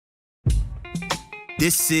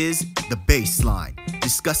This is The Baseline,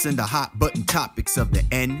 discussing the hot button topics of the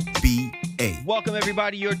NBA. Welcome,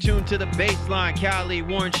 everybody. You're tuned to The Baseline. Kawhi,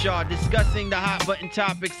 Warren Shaw, discussing the hot button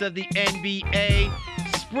topics of the NBA.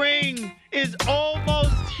 Spring is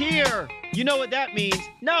almost here. You know what that means?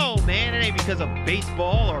 No, man, it ain't because of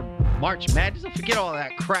baseball or March Madness. Don't forget all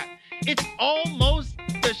that crap. It's almost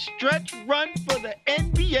the stretch run for the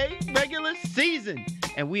NBA regular season.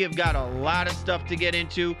 And we have got a lot of stuff to get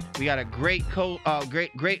into. We got a great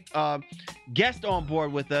guest on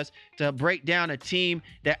board with us to break down a team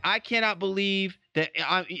that I cannot believe that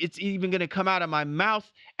it's even going to come out of my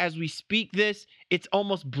mouth as we speak this. It's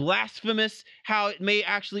almost blasphemous how it may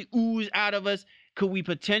actually ooze out of us. Could we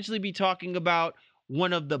potentially be talking about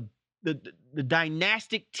one of the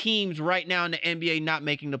dynastic teams right now in the NBA not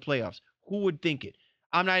making the playoffs? Who would think it?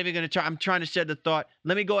 I'm not even going to try. I'm trying to shed the thought.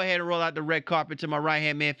 Let me go ahead and roll out the red carpet to my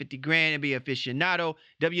right-hand man, 50 grand, and be aficionado.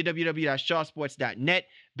 www.shawsports.net.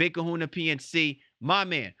 Big Kahuna PNC. My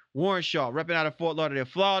man, Warren Shaw, repping out of Fort Lauderdale,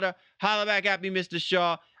 Florida. Holla back at me, Mr.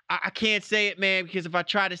 Shaw. I can't say it, man, because if I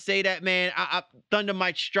try to say that, man, thunder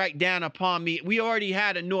might strike down upon me. We already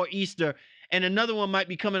had a nor'easter, and another one might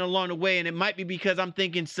be coming along the way, and it might be because I'm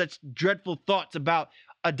thinking such dreadful thoughts about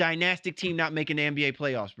a dynastic team not making the NBA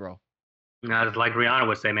playoffs, bro. It's like Rihanna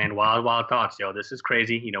would say, man, wild, wild thoughts, yo. This is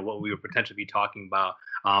crazy, what we would potentially be talking about.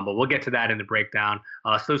 But we'll get to that in the breakdown.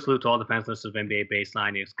 Salute to all the fans listeners of NBA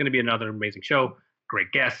Baseline. It's going to be another amazing show.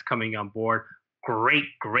 Great guests coming on board. Great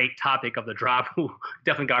topic of the drop.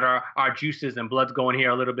 Definitely got our juices and bloods going here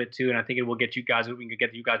a little bit too. And I think it will get you guys, we can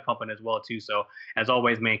get you guys pumping as well too. So as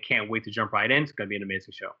always, man, can't wait to jump right in. It's going to be an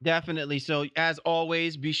amazing show. Definitely. So as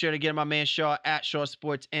always, be sure to get at my man Shaw at Shaw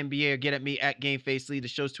Sports NBA or get at me at Game Face Lee. The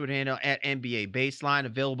show's Twitter handle at NBA Baseline,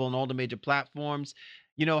 available on all the major platforms.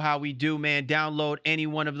 You know how we do, man. Download any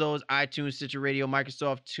one of those: iTunes, Stitcher Radio,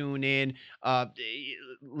 Microsoft TuneIn.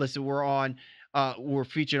 Listen, we're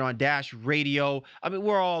featured on Dash Radio. I mean,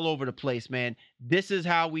 we're all over the place, man. This is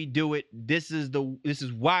how we do it. This is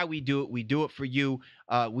why we do it. We do it for you.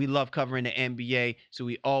 We love covering the NBA, so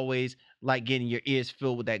we always like getting your ears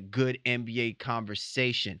filled with that good NBA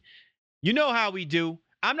conversation. You know how we do.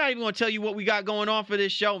 I'm not even going to tell you what we got going on for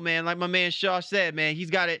this show, man. Like my man Shaw said, man,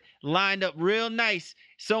 he's got it lined up real nice.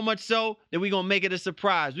 So much so that we're going to make it a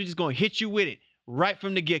surprise. We're just going to hit you with it right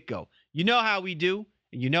from the get-go. You know how we do,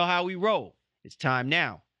 and you know how we roll. It's time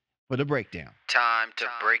now for the breakdown. Time to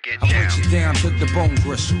break it down. I break you down to the bone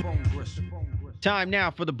gristle. Time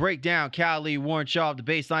now for the breakdown. Kawhi, Warren Shaw of the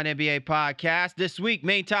Baseline NBA podcast. This week,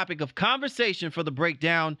 main topic of conversation for the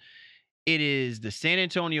breakdown, it is the San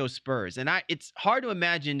Antonio Spurs. And it's hard to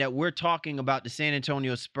imagine that we're talking about the San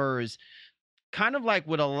Antonio Spurs kind of like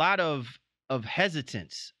with a lot of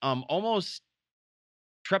hesitance, almost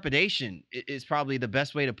trepidation is probably the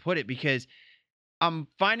best way to put it, because I'm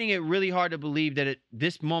finding it really hard to believe that at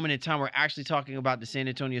this moment in time, we're actually talking about the San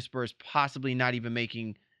Antonio Spurs possibly not even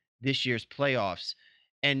making this year's playoffs.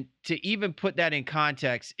 And to even put that in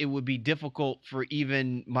context, it would be difficult for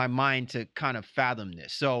even my mind to kind of fathom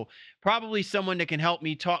this. So probably someone that can help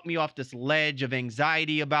me talk me off this ledge of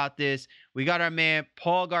anxiety about this. We got our man,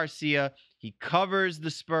 Paul Garcia. He covers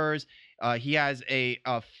the Spurs. He has a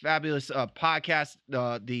fabulous podcast,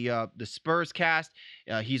 the Spurs Cast.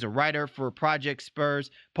 He's a writer for Project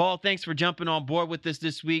Spurs. Paul, thanks for jumping on board with us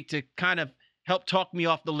this week to kind of help talk me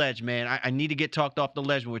off the ledge, man. I need to get talked off the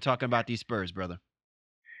ledge when we're talking about these Spurs, brother.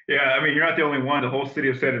 Yeah, I mean, you're not the only one. The whole city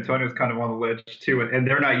of San Antonio is kind of on the ledge too, and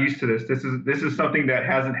they're not used to this. This is something that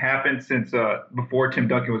hasn't happened since before Tim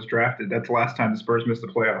Duncan was drafted. That's the last time the Spurs missed the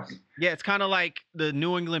playoffs. Yeah, it's kind of like the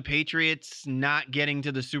New England Patriots not getting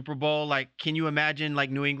to the Super Bowl. Like, can you imagine like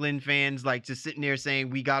New England fans like just sitting there saying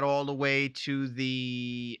we got all the way to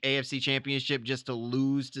the AFC Championship just to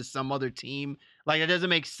lose to some other team? Like, that doesn't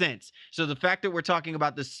make sense. So the fact that we're talking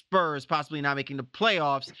about the Spurs possibly not making the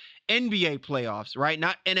playoffs, NBA playoffs, right?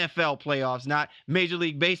 Not NFL playoffs, not Major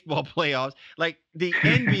League Baseball playoffs, like the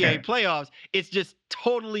NBA playoffs, it's just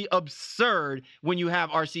totally absurd when you have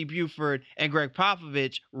R.C. Buford and Greg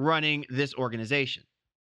Popovich running this organization.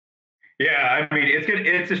 Yeah, I mean,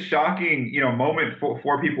 it's a shocking, moment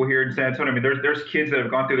for people here in San Antonio. I mean, there's kids that have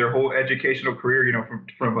gone through their whole educational career,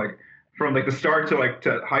 from the start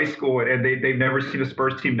to high school, and they've never seen a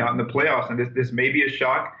Spurs team not in the playoffs. And this may be a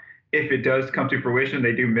shock if it does come to fruition.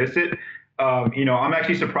 They do miss it. I'm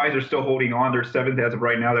actually surprised they're still holding on. They're seventh as of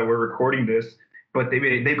right now that we're recording this. But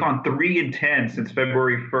they've gone 3-10 since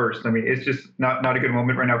February 1st. I mean, it's just not a good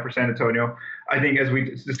moment right now for San Antonio. I think as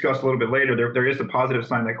we discuss a little bit later, there is a positive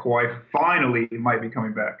sign that Kawhi finally might be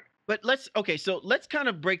coming back. But let's kind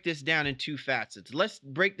of break this down in two facets. Let's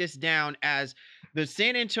break this down as the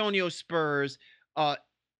San Antonio Spurs uh,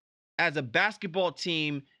 as a basketball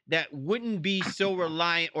team that wouldn't be so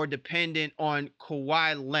reliant or dependent on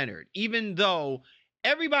Kawhi Leonard, even though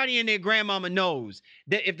everybody and their grandmama knows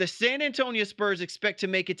that if the San Antonio Spurs expect to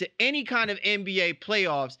make it to any kind of NBA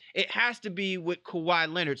playoffs, it has to be with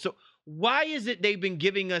Kawhi Leonard. So why is it they've been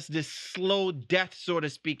giving us this slow death, so to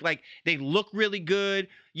speak? Like they look really good,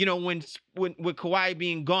 when with Kawhi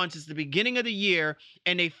being gone since the beginning of the year,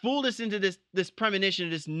 and they fooled us into this premonition,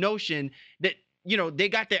 this notion that they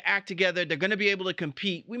got their act together. They're going to be able to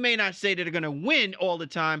compete. We may not say that they're going to win all the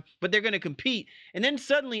time, but they're going to compete. And then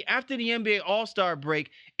suddenly, after the NBA All-Star break,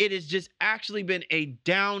 it has just actually been a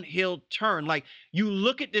downhill turn. Like, you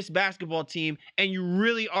look at this basketball team, and you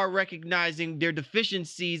really are recognizing their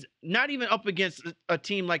deficiencies, not even up against a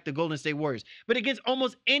team like the Golden State Warriors, but against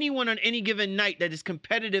almost anyone on any given night that is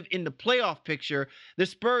competitive in the playoff picture. The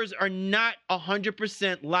Spurs are not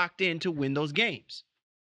 100% locked in to win those games.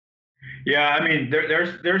 Yeah, I mean,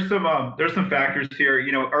 there's some factors here.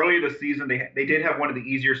 Early in the season, they did have one of the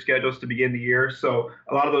easier schedules to begin the year, so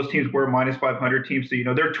a lot of those teams were minus 500 teams.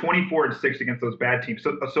 So they're 24-6 against those bad teams.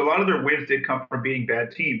 So a lot of their wins did come from beating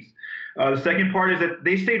bad teams. The second part is that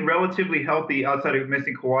they stayed relatively healthy outside of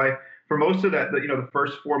missing Kawhi for most of that. The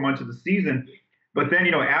first 4 months of the season. But then,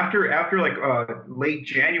 after like late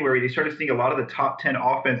January, they started seeing a lot of the top 10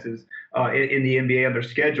 offenses in the NBA on their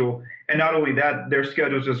schedule. And not only that, their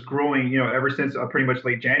schedule is just growing, ever since pretty much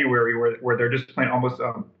late January, where they're just playing almost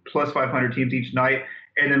plus 500 teams each night.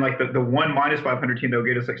 And then like the one minus 500 team, they'll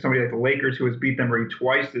get us like somebody like the Lakers, who has beat them already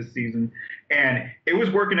twice this season. And it was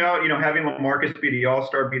working out, having LaMarcus be the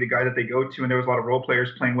all-star, be the guy that they go to. And there was a lot of role players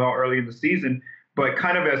playing well early in the season. But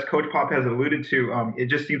kind of as Coach Pop has alluded to, it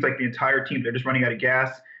just seems like the entire team, they're just running out of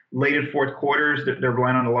gas. Late in fourth quarters, they're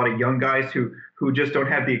relying on a lot of young guys who just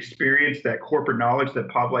don't have the experience, that corporate knowledge that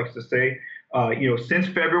Pop likes to say. Since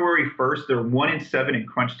February 1st, they're 1-7 in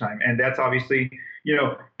crunch time. And that's obviously,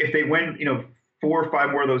 if they win, 4 or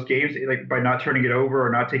 5 more of those games, like by not turning it over or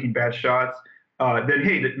not taking bad shots, then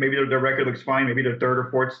hey, maybe their record looks fine. Maybe they're third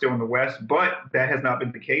or fourth still in the West, but that has not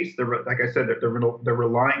been the case. Like I said, they're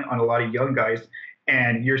relying on a lot of young guys,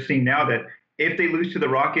 and you're seeing now that if they lose to the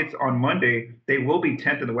Rockets on Monday, they will be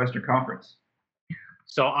 10th in the Western Conference.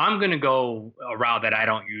 So I'm going to go a route that I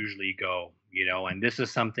don't usually go, and this is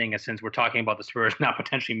something, since we're talking about the Spurs not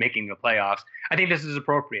potentially making the playoffs, I think this is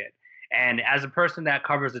appropriate. And as a person that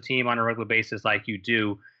covers the team on a regular basis like you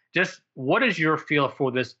do, just what is your feel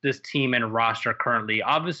for this team and roster currently?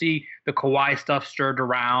 Obviously, the Kawhi stuff stirred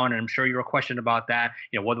around, and I'm sure you were questioned about that,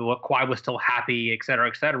 whether Kawhi was still happy, et cetera,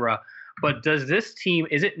 et cetera. But does this team,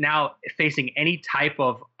 is it now facing any type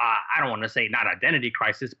of, I don't want to say not identity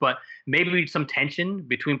crisis, but maybe some tension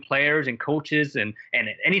between players and coaches and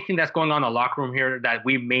anything that's going on in the locker room here that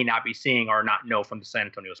we may not be seeing or not know from the San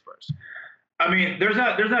Antonio Spurs? I mean, there's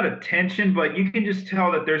not a tension, but you can just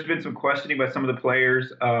tell that there's been some questioning by some of the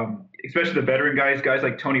players, especially the veteran guys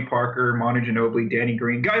like Tony Parker, Manu Ginobili, Danny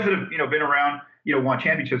Green, guys that have been around, won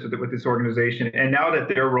championships with this organization, and now that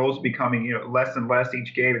their roles becoming less and less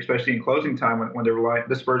each game, especially in closing time when they're relying,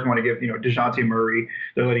 the Spurs want to give DeJounte Murray,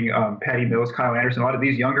 they're letting Patty Mills, Kyle Anderson, a lot of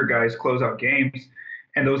these younger guys close out games.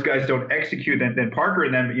 And those guys don't execute, then Parker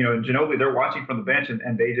and then and Ginobili, they're watching from the bench and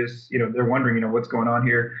they just they're wondering what's going on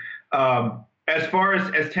here. As far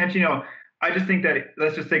as tension, I just think that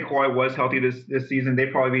let's just say Kawhi was healthy this season,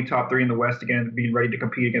 they'd probably be top 3 in the West again, being ready to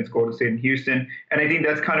compete against Golden State and Houston. And I think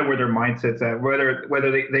that's kind of where their mindset's at.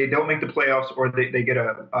 Whether they don't make the playoffs or they get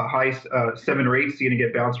a high 7 or 8 seed and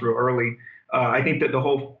get bounced real early, I think that the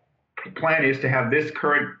whole plan is to have this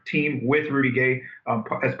current team with Rudy Gay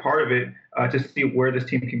as part of it to see where this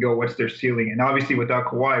team can go, what's their ceiling. And obviously without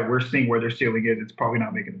Kawhi, we're seeing where their ceiling is. It's probably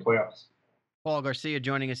not making the playoffs. Paul Garcia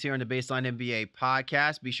joining us here on the Baseline NBA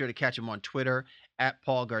podcast. Be sure to catch him on Twitter at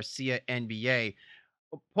Paul Garcia NBA.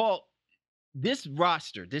 Paul, this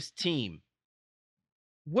roster, this team,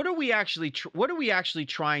 what are we actually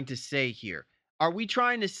trying to say here? Are we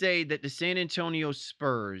trying to say that the San Antonio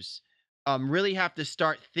Spurs really have to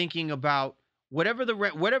start thinking about whatever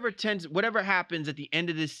happens at the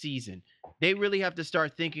end of this season? They really have to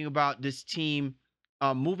start thinking about this team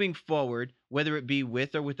moving forward, whether it be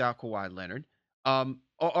with or without Kawhi Leonard. Or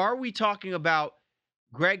are we talking about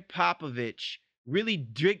Greg Popovich really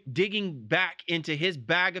digging back into his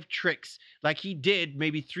bag of tricks like he did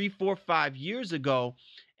maybe 3, 4, 5 years ago,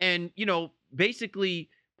 and basically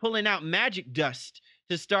pulling out magic dust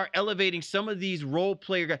to start elevating some of these role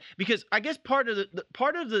player guys? Because I guess part of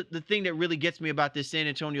the thing that really gets me about this San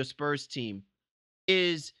Antonio Spurs team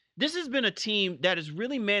is this has been a team that has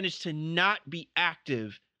really managed to not be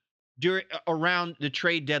active around the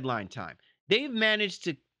trade deadline time. They've managed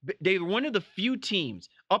to They're one of the few teams,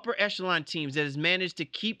 upper echelon teams, that has managed to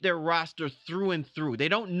keep their roster through and through. They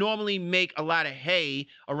don't normally make a lot of hay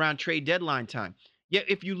around trade deadline time. Yet,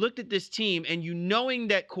 if you looked at this team and you knowing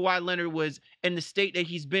that Kawhi Leonard was in the state that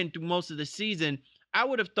he's been through most of the season, I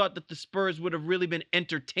would have thought that the Spurs would have really been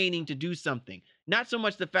entertaining to do something. Not so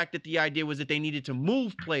much the fact that the idea was that they needed to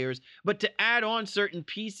move players, but to add on certain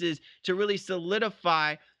pieces to really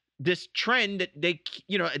solidify this trend that they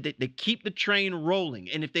keep the train rolling.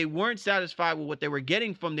 And if they weren't satisfied with what they were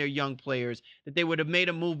getting from their young players, that they would have made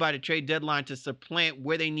a move by the trade deadline to supplant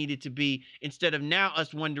where they needed to be, instead of now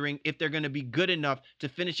us wondering if they're going to be good enough to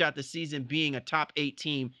finish out the season being a top 8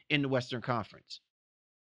 team in the Western Conference.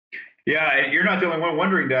 Yeah, and you're not the only one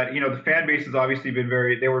wondering that. The fan base has obviously been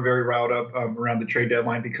they were very riled up around the trade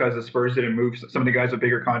deadline because the Spurs didn't move some of the guys with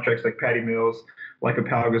bigger contracts like Patty Mills, like a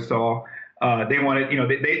Pau Gasol. They wanted,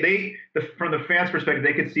 from the fans' perspective,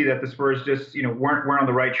 they could see that the Spurs just, weren't on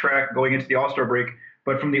the right track going into the All-Star break.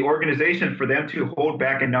 But from the organization, for them to hold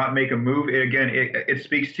back and not make a move, it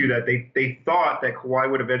speaks to that they thought that Kawhi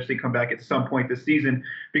would eventually come back at some point this season,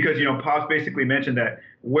 because Pops basically mentioned that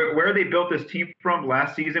where they built this team from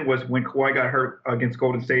last season was when Kawhi got hurt against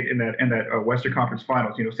Golden State in that Western Conference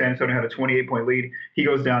Finals. San Antonio had a 28-point lead. He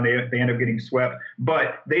goes down. They end up getting swept.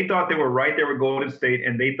 But they thought they were right there with Golden State,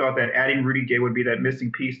 and they thought that adding Rudy Gay would be that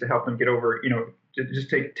missing piece to help them get over, just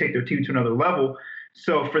take their team to another level.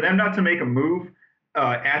 So for them not to make a move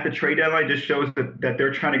at the trade deadline just shows that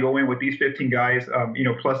they're trying to go in with these 15 guys,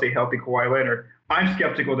 plus a healthy Kawhi Leonard. I'm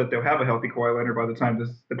skeptical that they'll have a healthy Kawhi Leonard by the time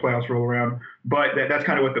the playoffs roll around. But that's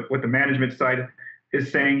kind of what the management side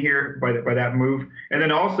is saying here by that move. And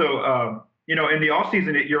then also, in the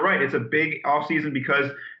offseason, you're right. It's a big offseason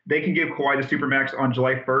because they can give Kawhi the Supermax on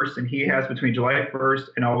July 1st, and he has between July 1st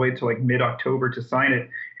and all the way to like mid-October to sign it.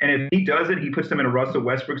 And if he does it, he puts them in a Russell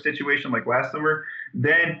Westbrook situation like last summer,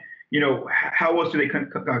 then how else do they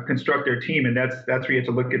construct their team? And that's where you have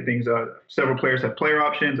to look at things. Several players have player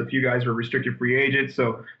options. A few guys were restricted free agents.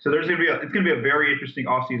 So it's going to be a very interesting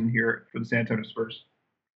offseason here for the San Antonio Spurs.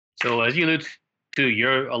 So as you allude to,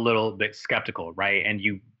 you're a little bit skeptical, right? And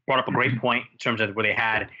you brought up a great point in terms of where they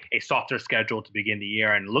had a softer schedule to begin the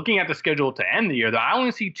year, and looking at the schedule to end the year, I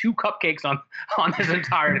only see 2 cupcakes on this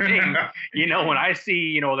entire thing. When I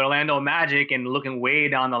see the Orlando Magic and looking way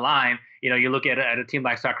down the line, you look at a team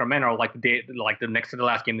like Sacramento, like the next to the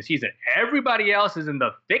last game of the season. Everybody else is in the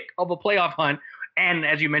thick of a playoff hunt, and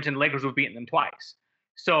as you mentioned, the Lakers have beaten them twice.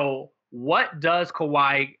 So what does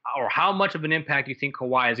Kawhi, or how much of an impact do you think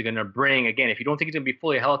Kawhi is going to bring? Again, if you don't think he's going to be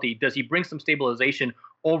fully healthy, does he bring some stabilization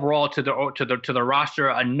overall to the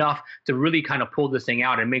roster enough to really kind of pull this thing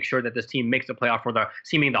out and make sure that this team makes the playoff for the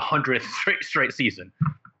 100th straight season?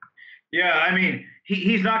 Yeah, I mean,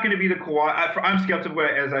 he's not going to be the Kawhi. I'm skeptical,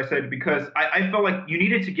 as I said, because I felt like you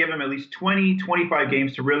needed to give him at least 20, 25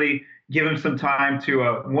 games to really give him some time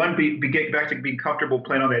to get back to being comfortable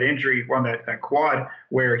playing on that injury, on that quad,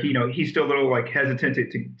 where he's still a little like hesitant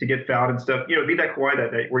to get fouled and stuff. Be that Kawhi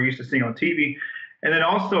that we're used to seeing on TV. And then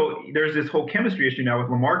also there's this whole chemistry issue now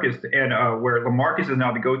with LaMarcus, and where LaMarcus is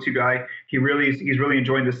now the go-to guy. He's really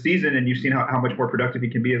enjoying this season, and you've seen how much more productive he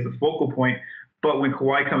can be as the focal point. But when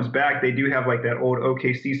Kawhi comes back, they do have like that old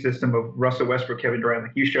OKC system of Russell Westbrook, Kevin Durant.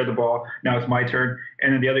 Like, you share the ball, now it's my turn,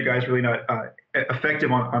 and then the other guy's really not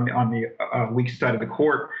effective on the weak side of the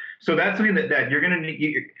court. So that's something that you're going to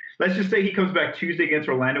need. Let's just say he comes back Tuesday against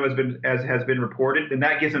Orlando, as has been reported, then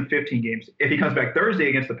that gives him 15 games. If he comes back Thursday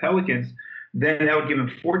against the Pelicans, then that would give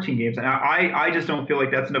him 14 games. And I just don't feel like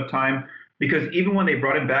that's enough time, because even when they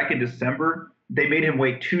brought him back in December, they made him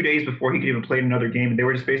wait 2 days before he could even play in another game. And they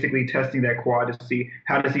were just basically testing that quad to see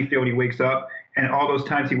how does he feel when he wakes up. And all those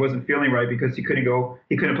times he wasn't feeling right because he couldn't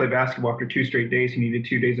play basketball after 2 straight days. He needed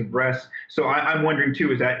 2 days of rest. So I'm wondering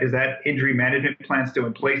too, is that injury management plan still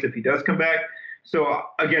in place if he does come back? So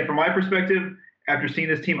again, from my perspective, after seeing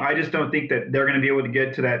this team, I just don't think that they're going to be able to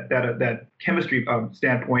get to that chemistry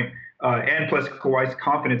standpoint. And plus Kawhi's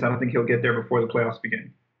confidence, I don't think he'll get there before the playoffs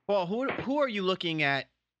begin. Paul, who are you looking at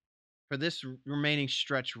for this remaining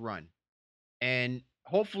stretch run? And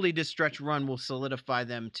hopefully this stretch run will solidify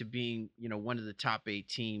them to being, one of the top 8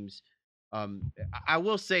 teams. I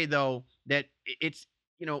will say though that it's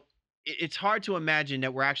hard to imagine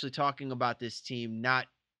that we're actually talking about this team not,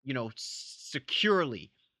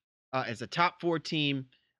 securely as a top 4 team.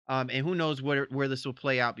 And who knows where this will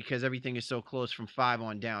play out, because everything is so close from 4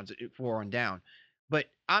 on down. But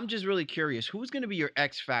I'm just really curious, who's going to be your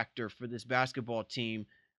X factor for this basketball team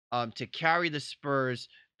to carry the Spurs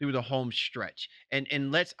through the home stretch?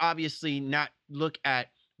 And let's obviously not look at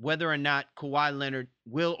whether or not Kawhi Leonard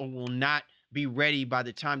will or will not be ready by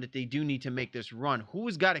the time that they do need to make this run?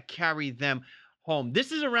 Who's got to carry them home?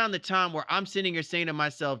 This is around the time where I'm sitting here saying to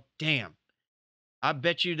myself, damn, I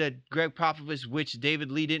bet you that Greg Popovich wished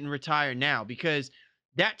David Lee didn't retire now, because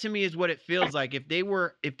that to me is what it feels like. If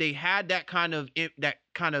they had that kind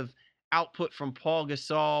of output from Paul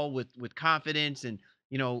Gasol with confidence, and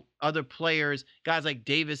other players, guys like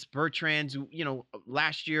Davis Bertans, who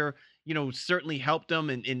last year certainly helped them,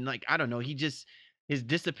 and like, I don't know, he just is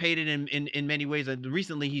dissipated in many ways. And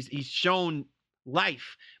recently he's shown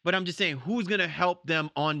life, but I'm just saying, who's going to help them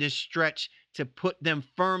on this stretch to put them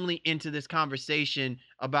firmly into this conversation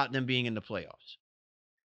about them being in the playoffs?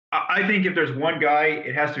 I think if there's one guy,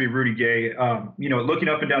 it has to be Rudy Gay. Looking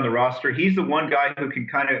up and down the roster, he's the one guy who can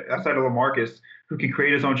kind of, outside of LaMarcus, who can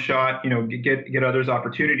create his own shot, get others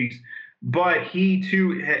opportunities. But he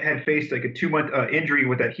too had faced like a 2-month injury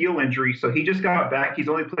with that heel injury, so he just got back. He's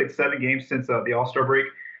only played 7 games since the All-Star break.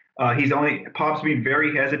 Pop's being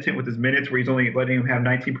very hesitant with his minutes, where he's only letting him have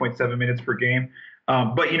 19.7 minutes per game.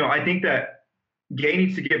 But I think that Gay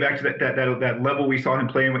needs to get back to that level we saw him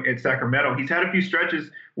playing at Sacramento. He's had a few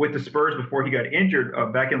stretches with the Spurs before he got injured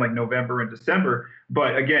back in like November and December.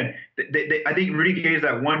 But again, I think Rudy Gay is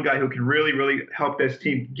that one guy who can really, really help this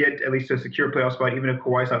team get at least a secure playoff spot, even if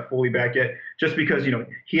Kawhi's not fully back yet. Just because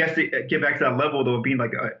he has to get back to that level, though, of being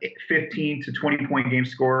like a 15 to 20-point game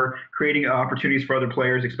scorer, creating opportunities for other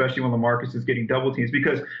players, especially when LaMarcus is getting double teams.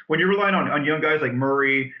 Because when you're relying on young guys like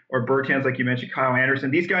Murray or Bertans, like you mentioned, Kyle Anderson,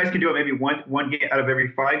 these guys can do it maybe one game out of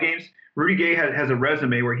every 5 games. Rudy Gay has a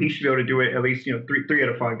resume where he should be able to do it at least three out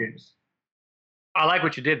of 5 games. I like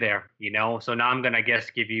what you did there, So now I'm going to, I guess,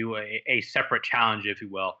 give you a separate challenge, if you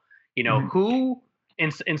will. Who,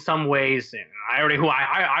 in some ways, I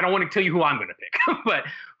don't want to tell you who I'm going to pick, but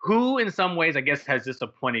who, in some ways, I guess, has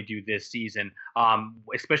disappointed you this season,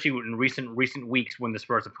 especially in recent weeks when the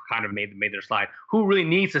Spurs have kind of made their slide. Who really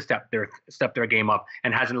needs to step their game up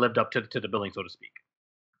and hasn't lived up to the billing, so to speak?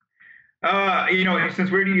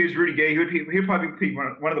 Since we're going to use Rudy Gay, he'd probably be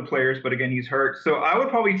one of the players, but again, he's hurt. So I would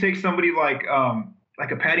probably take somebody like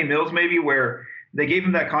a Patty Mills, maybe, where they gave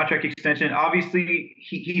him that contract extension. Obviously,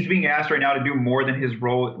 he's being asked right now to do more than his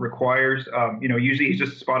role requires. Usually he's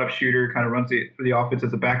just a spot-up shooter, kind of runs the offense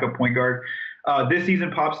as a backup point guard. This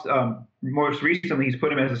season, Pop's most recently, he's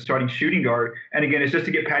put him as a starting shooting guard. And again, it's just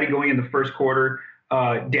to get Patty going in the first quarter.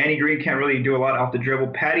 Danny Green can't really do a lot off the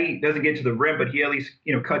dribble. Patty doesn't get to the rim, but he at least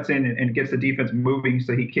cuts in and gets the defense moving,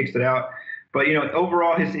 so he kicks it out. But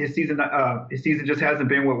overall, his season just hasn't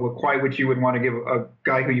been what you would want to give a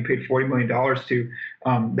guy who you paid $40 million to.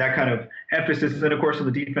 That kind of emphasis, and then of course on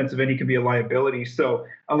the defensive end, he can be a liability. So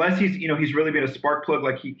unless he's really been a spark plug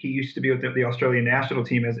like he used to be with the Australian national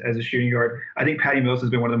team as a shooting guard, I think Patty Mills has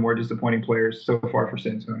been one of the more disappointing players so far for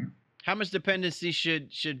San Antonio. How much dependency should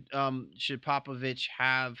Popovich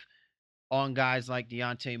have on guys like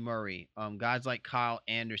Dejounte Murray, guys like Kyle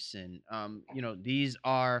Anderson? These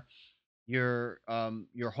are your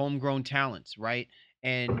homegrown talents, right?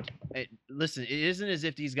 And listen, it isn't as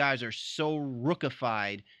if these guys are so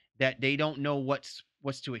rookified that they don't know what's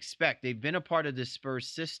to expect. They've been a part of the Spurs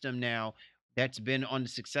system now that's been on the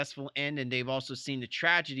successful end, and they've also seen the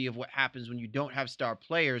tragedy of what happens when you don't have star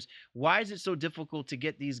players. Why is it so difficult to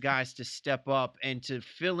get these guys to step up and to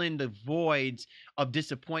fill in the voids of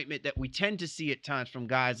disappointment that we tend to see at times from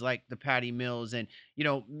guys like the Patty Mills, and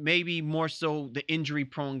maybe more so the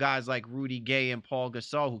injury-prone guys like Rudy Gay and Paul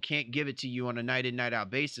Gasol, who can't give it to you on a night-in, night-out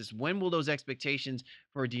basis? When will those expectations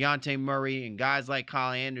for Dejounte Murray and guys like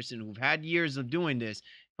Kyle Anderson, who've had years of doing this,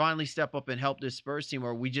 finally step up and help this Spurs team,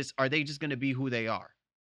 or are they just going to be who they are?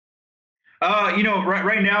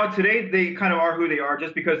 Right now, today, they kind of are who they are,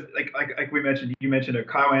 just because, like we mentioned, you mentioned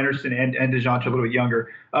Kyle Anderson and DeJounte a little bit younger.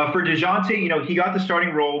 For DeJounte, he got the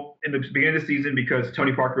starting role in the beginning of the season because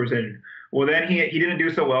Tony Parker was injured. Well, then he didn't do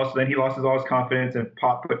so well, so then he lost all his confidence, and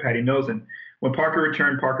Pop put Patty Mills in. When Parker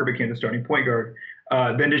returned, Parker became the starting point guard.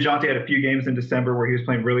 Then DeJounte had a few games in December where he was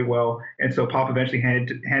playing really well, and so Pop eventually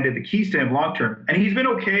handed the keys to him long term. And he's been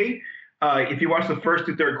okay if you watch the first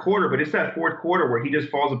to third quarter, but it's that fourth quarter where he just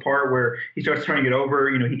falls apart, where he starts turning it over.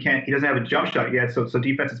 He doesn't have a jump shot yet, so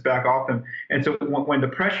defense is back off him. And so when the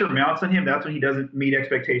pressure mounts on him, that's when he doesn't meet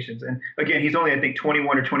expectations. And again, he's only, I think,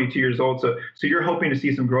 21 or 22 years old, so you're hoping to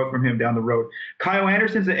see some growth from him down the road. Kyle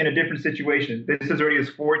Anderson's in a different situation. This is already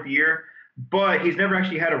his 4th year. But he's never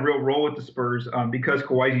actually had a real role with the Spurs because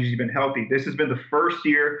Kawhi's usually been healthy. This has been the first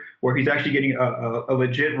year where he's actually getting a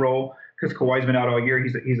legit role. because Kawhi's been out all year.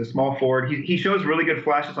 He's a small forward. He shows really good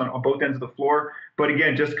flashes on both ends of the floor. But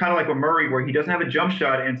again, just kind of like with Murray, where he doesn't have a jump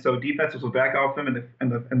shot, and so defenses will back off him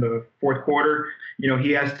in the fourth quarter. You know,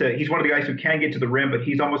 he's one of the guys who can get to the rim, but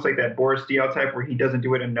he's almost like that Boris Diaw type where he doesn't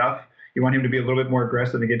do it enough. You want him to be a little bit more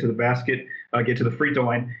aggressive and get to the basket, get to the free throw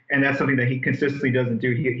line, and that's something that he consistently doesn't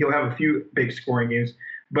do. He'll have a few big scoring games,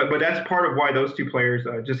 but that's part of why those two players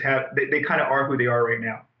just have they kind of are who they are right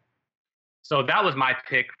now. So that was my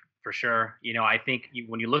pick for sure. You know, I think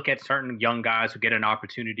when you look at certain young guys who get an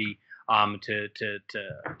opportunity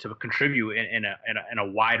to contribute in a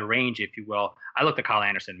wide range, if you will, I looked at Kyle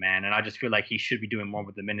Anderson, man, and I just feel like he should be doing more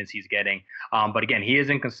with the minutes he's getting. But again, he is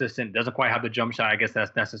inconsistent, doesn't quite have the jump shot. I guess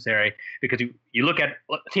that's necessary because you look at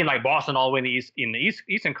a team like Boston all the way in the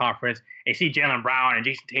Eastern Conference, and you see Jaylen Brown and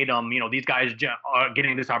Jason Tatum. You know, these guys are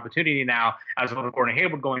getting this opportunity now as well as Gordon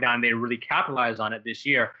Hayward going down. They really capitalized on it this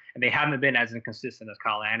year, and they haven't been as inconsistent as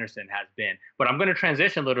Kyle Anderson has been. But I'm going to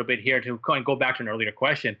transition a little bit here to go back to an earlier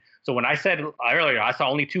question. So when I said earlier, I saw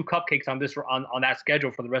only 2 cupcakes on that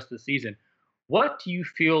schedule for the rest of the season. What do you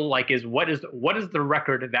feel like what is the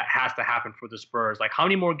record that has to happen for the Spurs? Like, how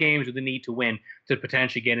many more games do they need to win to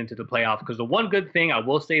potentially get into the playoffs? Because the one good thing, I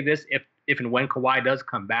will say this, if and when Kawhi does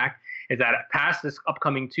come back, is that past this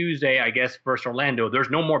upcoming Tuesday, I guess, versus Orlando, there's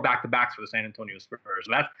no more back-to-backs for the San Antonio Spurs.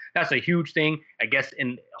 So that's a huge thing, I guess,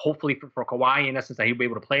 hopefully for Kawhi, in essence, that he'll be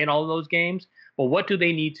able to play in all of those games. But what do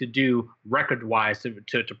they need to do record-wise to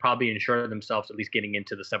probably ensure themselves at least getting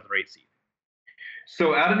into the 7th or 8th seed?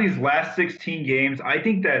 So out of these last 16 games, I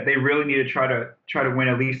think that they really need to try to win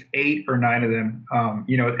at least 8 or 9 of them.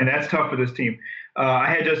 You know, and that's tough for this team. I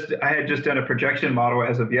had just done a projection model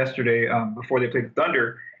as of yesterday before they played the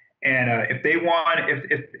Thunder. And if they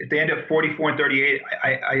end up 44-38,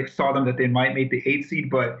 I saw them that they might make the 8th seed.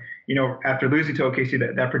 But, you know, after losing to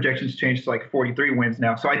OKC, that projection's changed to like 43 wins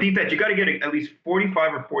now. So I think that you got to get at least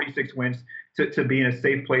 45 or 46 wins to be in a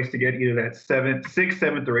safe place to get either that 6th,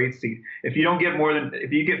 7th, or 8th seed. If you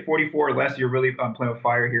get 44 or less, you're really playing with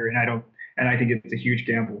fire here. And I think it's a huge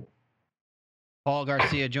gamble. Paul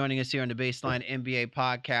Garcia joining us here on the Baseline NBA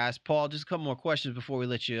podcast. Paul, just a couple more questions before we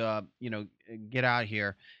let you, get out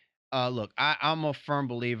here. Look, I'm a firm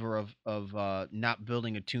believer of not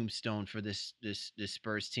building a tombstone for this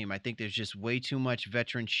Spurs team. I think there's just way too much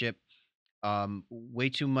veteranship, way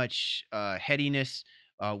too much headiness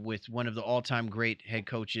with one of the all-time great head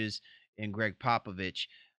coaches in Greg Popovich.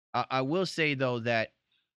 I will say though that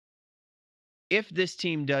if this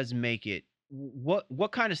team does make it,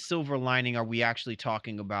 what kind of silver lining are we actually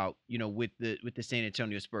talking about? You know, with the San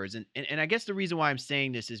Antonio Spurs, and I guess the reason why I'm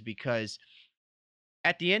saying this is because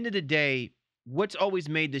at the end of the day, what's always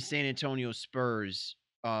made the San Antonio Spurs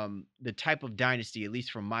the type of dynasty, at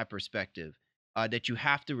least from my perspective, that you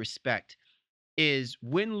have to respect is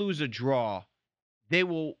win, lose, or draw. They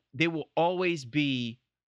will always be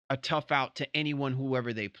a tough out to anyone,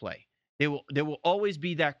 whoever they play. There will always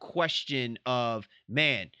be that question of,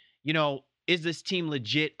 man, you know, is this team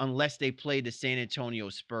legit unless they play the San Antonio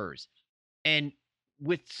Spurs? And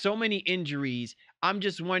with so many injuries, I'm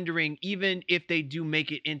just wondering, even if they do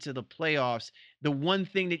make it into the playoffs, the one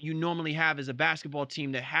thing that you normally have as a basketball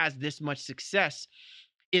team that has this much success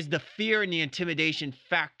is the fear and the intimidation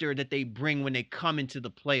factor that they bring when they come into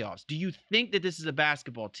the playoffs. Do you think that this is a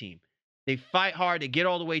basketball team? They fight hard, they get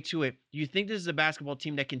all the way to it. Do you think this is a basketball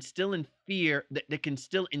team that can still that can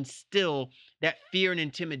still instill that fear and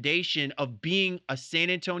intimidation of being a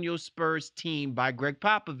San Antonio Spurs team by Greg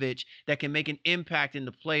Popovich that can make an impact in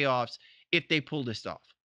the playoffs if they pull this off?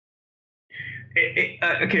 Okay,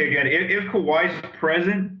 again, if Kawhi's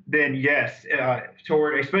present, then yes,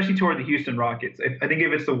 especially toward the Houston Rockets. I think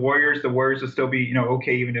if it's the Warriors will still be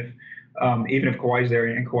okay, even if Kawhi's there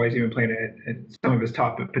and Kawhi's even playing at some of his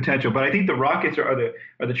top potential. But I think the Rockets are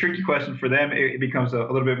the tricky question for them. It becomes a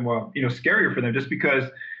little bit more scarier for them just because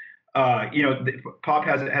Pop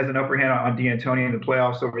has an upper hand on D'Antoni in the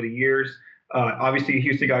playoffs over the years. Obviously,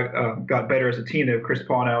 Houston got better as a team. They have Chris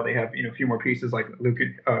Paul now. They have a few more pieces like Luka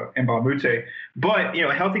and Mbamute. But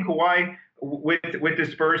a healthy Kawhi with the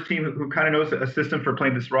Spurs team who kind of knows a system for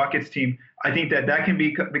playing this Rockets team, I think that can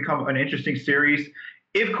become an interesting series.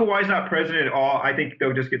 If Kawhi's not present at all, I think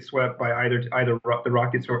they'll just get swept by either the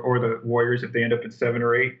Rockets or the Warriors if they end up in 7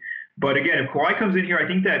 or 8. But again, if Kawhi comes in here, I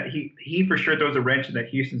think that he for sure throws a wrench in that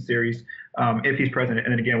Houston series if he's present.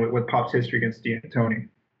 And then again with Pop's history against D'Antoni.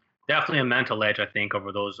 Definitely a mental edge, I think,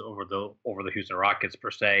 over the Houston Rockets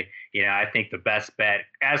per se. I think the best bet,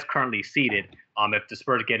 as currently seeded, if the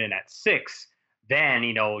Spurs get in at 6, then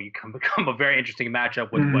you can become a very interesting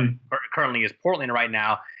matchup with what currently is Portland right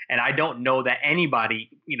now. And I don't know that anybody,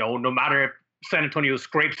 no matter if San Antonio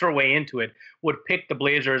scrapes their way into it, would pick the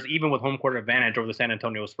Blazers even with home court advantage over the San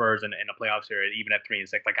Antonio Spurs in a playoff series, even at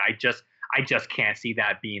 3-6. Like I just can't see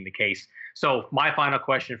that being the case. So my final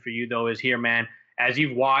question for you though is here, man. As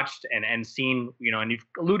you've watched and seen, and you've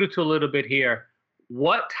alluded to a little bit here,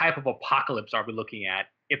 what type of apocalypse are we looking at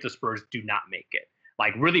if the Spurs do not make it?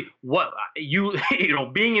 Like really, what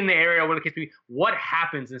being in the area, what the case may be, what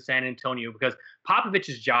happens in San Antonio? Because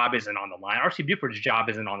Popovich's job isn't on the line, RC Buford's job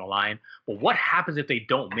isn't on the line. But what happens if they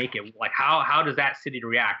don't make it? Like how does that city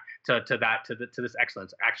react to this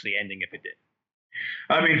excellence actually ending if it did?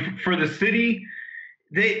 I mean, for the city,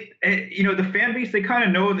 the fan base, they kind of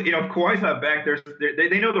know that, if Kawhi's not back,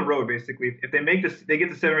 they know the road basically. If they make this, they get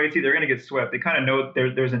the 7 or 8 seed, they're going to get swept. They kind of know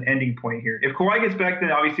there's an ending point here. If Kawhi gets back,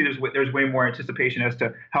 then obviously there's way more anticipation as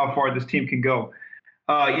to how far this team can go.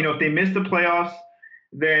 If they miss the playoffs,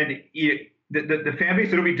 then the fan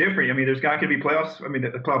base, it'll be different. I mean, there's not going to be playoffs. I mean, the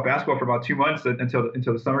playoff basketball for about 2 months until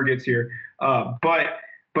the summer gets here.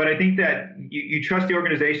 But I think that you trust the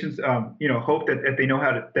organizations, hope that they know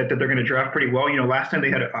that they're going to draft pretty well. Last time they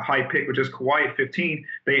had a high pick, which was Kawhi at 15.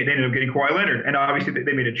 They ended up getting Kawhi Leonard, and obviously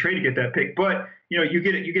they made a trade to get that pick. But you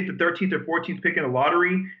get the 13th or 14th pick in the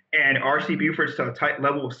lottery, and RC Buford's a tight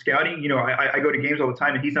level of scouting. I go to games all the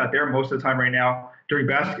time, and he's not there most of the time right now during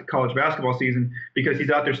college basketball season because he's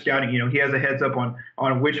out there scouting. He has a heads up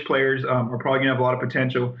on which players are probably going to have a lot of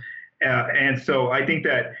potential, and so I think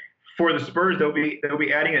that. For the Spurs, they'll be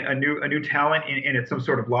adding a new talent in at some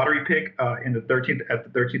sort of lottery pick in the 13th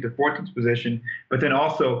or 14th position. But then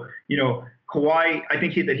also, Kawhi, I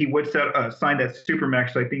think he would sign that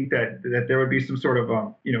supermax. So I think that there would be some sort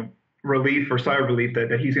of relief or sigh of relief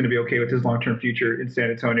that he's going to be okay with his long-term future in San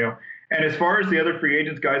Antonio. And as far as the other free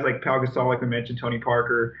agents, guys like Pau Gasol, like we mentioned, Tony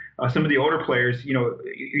Parker, some of the older players,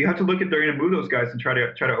 you have to look at they're going to move those guys and try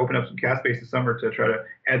to open up some cap space this summer to try to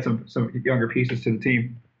add some younger pieces to the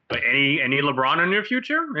team. But any LeBron in your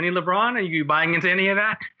future? Any LeBron? Are you buying into any of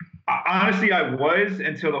that? Honestly, I was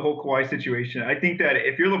until the whole Kawhi situation. I think that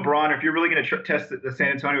if you're LeBron, if you're really going to test the San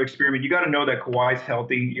Antonio experiment, you got to know that Kawhi's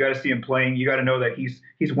healthy. You got to see him playing. You got to know that he's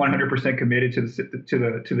 100% committed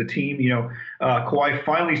to the team. Kawhi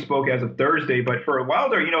finally spoke as of Thursday, but for a while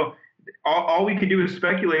there, all we can do is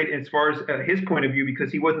speculate as far as his point of view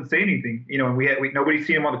because he wasn't saying anything. And nobody's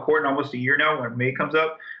seen him on the court in almost a year now when May comes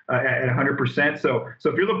up at 100%. So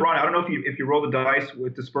if you're LeBron, I don't know if you roll the dice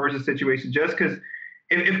with the Spurs' situation just because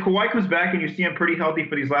if Kawhi comes back and you see him pretty healthy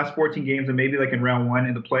for these last 14 games and maybe like in round 1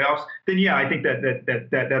 in the playoffs, then yeah, I think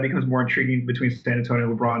that becomes more intriguing between San Antonio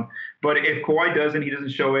and LeBron. But if Kawhi doesn't, he doesn't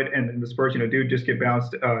show it, and the Spurs, just get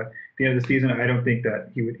bounced at the end of the season, I don't think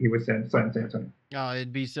that he would sign San Antonio. Oh,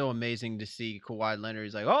 it'd be so amazing to see Kawhi Leonard.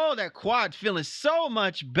 He's like, oh, that quad's feeling so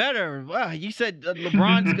much better. Wow, you said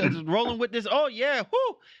LeBron's rolling with this. Oh yeah,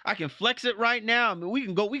 whoo! I can flex it right now. I mean, we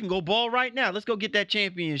can go ball right now. Let's go get that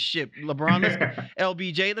championship, LeBron. Let's go,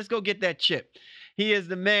 LBJ. Let's go get that chip. He is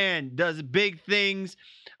the man. Does big things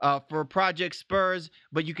for Project Spurs,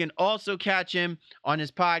 but you can also catch him on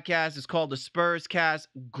his podcast. It's called the Spurs Cast.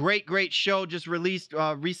 Great show just released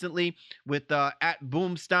recently with at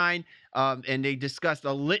Boomstein. And they discussed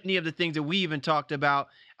a litany of the things that we even talked about.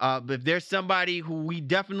 But if there's somebody who we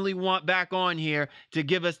definitely want back on here to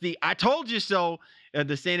give us the I told you so,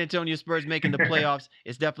 the San Antonio Spurs making the playoffs,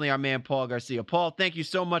 it's definitely our man, Paul Garcia. Paul, thank you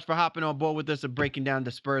so much for hopping on board with us and breaking down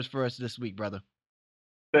the Spurs for us this week, brother.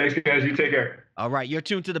 Thanks, guys. You take care. All right, you're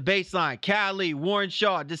tuned to The Baseline. Cal Lee, Warren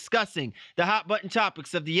Shaw discussing the hot button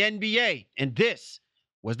topics of the NBA. And this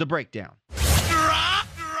was The Breakdown.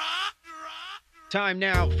 Time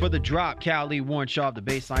now for The Drop. Cal Lee, Warren Shaw of the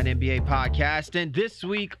Baseline NBA podcast. And this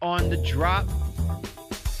week on The Drop,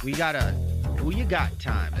 we got a Who You Got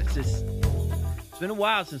time. It's been a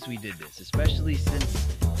while since we did this, especially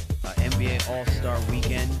since NBA All-Star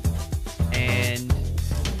Weekend. And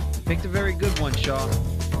picked a very good one, Shaw.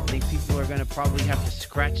 I think people are going to probably have to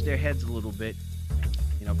scratch their heads a little bit.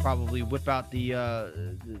 Probably whip out the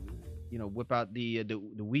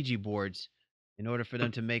Ouija boards in order for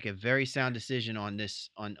them to make a very sound decision on this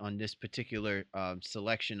particular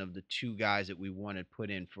selection of the two guys that we wanted put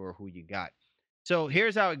in for Who You Got. So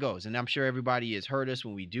here's how it goes, and I'm sure everybody has heard us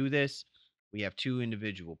when we do this. We have two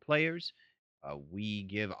individual players. We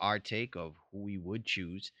give our take of who we would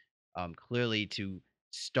choose, clearly to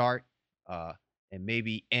start and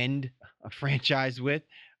maybe end a franchise with.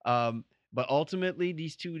 But ultimately,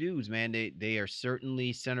 these two dudes, man, they are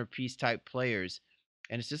certainly centerpiece type players.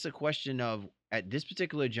 And it's just a question of, at this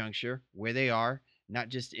particular juncture, where they are, not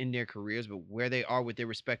just in their careers, but where they are with their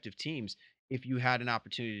respective teams. If you had an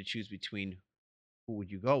opportunity to choose between, who would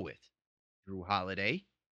you go with? Jrue Holiday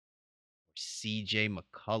or C.J.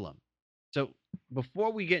 McCollum? So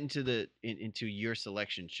before we get into your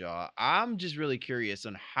selection, Shaw, I'm just really curious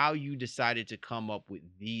on how you decided to come up with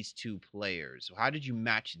these two players. How did you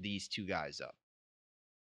match these two guys up?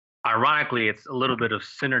 Ironically, it's a little bit of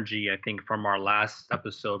synergy, I think, from our last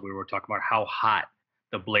episode. We were talking about how hot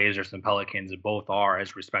the Blazers and Pelicans both are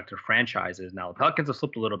as respective franchises. Now, the Pelicans have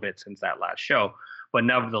slipped a little bit since that last show, but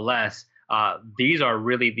nevertheless, these are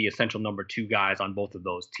really the essential number two guys on both of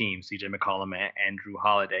those teams, C.J. McCollum and Jrue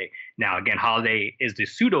Holiday. Now, again, Holiday is the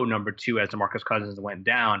pseudo number two as DeMarcus Cousins went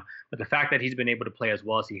down, but the fact that he's been able to play as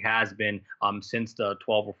well as he has been since the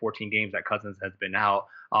 12 or 14 games that Cousins has been out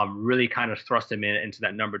really kind of thrust him into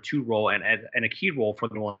that number two role and a key role for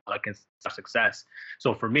the Pelicans' success.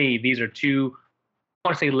 So for me, these are two, I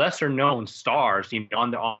want to say, lesser known stars, on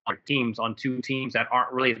their teams, on two teams that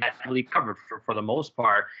aren't really that heavily covered for the most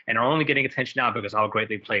part, and are only getting attention now because of how great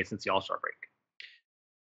they played since the All-Star break.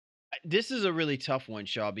 This is a really tough one,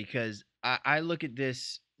 Shaw, because I look at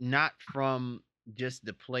this not from just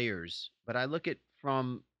the players, but I look at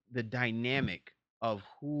from the dynamic of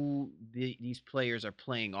who these players are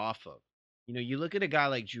playing off of. You look at a guy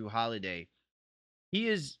like Jrue Holiday. He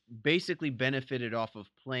is basically benefited off of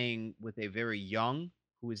playing with a very young,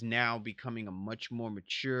 who is now becoming a much more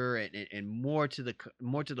mature and more to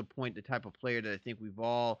the point, the type of player that I think we've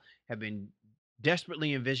all have been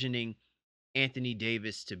desperately envisioning Anthony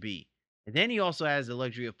Davis to be. And then he also has the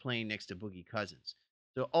luxury of playing next to Boogie Cousins.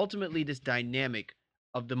 So ultimately, this dynamic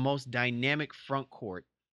of the most dynamic front court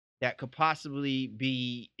that could possibly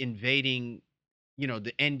be invading,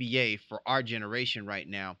 the NBA for our generation right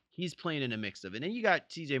now, he's playing in a mix of it. And then you got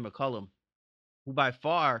CJ McCollum, who by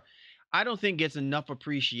far I don't think gets enough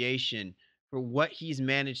appreciation for what he's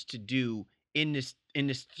managed to do in this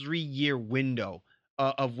 3-year window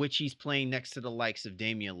of which he's playing next to the likes of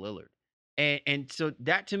Damian Lillard. And so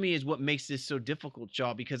that to me is what makes this so difficult,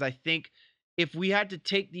 y'all, because I think if we had to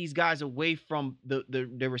take these guys away from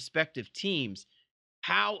their respective teams,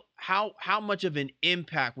 how much of an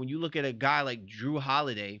impact when you look at a guy like Jrue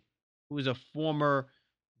Holiday, who is a former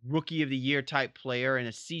rookie of the year type player, and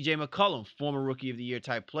a CJ McCollum, former rookie of the year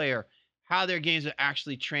type player, how their games will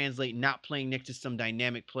actually translate not playing next to some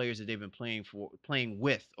dynamic players that they've been playing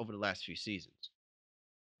with over the last few seasons.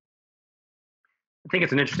 I think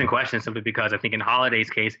it's an interesting question simply because I think in Holiday's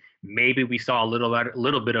case, maybe we saw a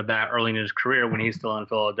little bit of that early in his career when he's still in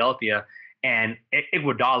Philadelphia. And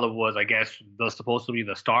Iguodala was, I guess, supposed to be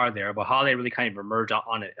the star there, but Holiday really kind of emerged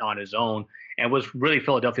on his own and was really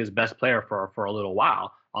Philadelphia's best player for a little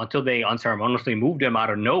while until they unceremoniously moved him out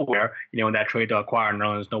of nowhere, in that trade to acquire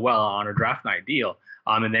Nerlens Noel on a draft night deal.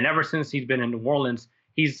 And then ever since he's been in New Orleans,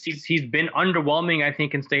 he's been underwhelming, I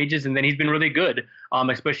think, in stages, and then he's been really good,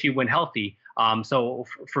 especially when healthy. So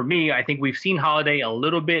for me, I think we've seen Holiday a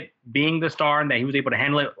little bit being the star and that he was able to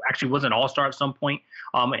handle it. Actually, was an all-star at some point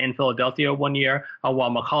in Philadelphia one year, while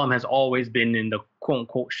McCollum has always been in the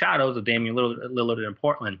quote-unquote shadows of Damian Lillard in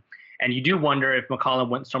Portland. And you do wonder if McCollum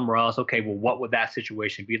went somewhere else, okay, well, what would that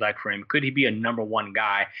situation be like for him? Could he be a number one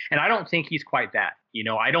guy? And I don't think he's quite that.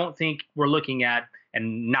 I don't think we're looking at,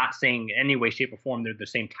 and not saying in any way, shape, or form they're the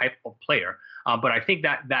same type of player. But I think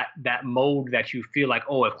that mode that you feel like,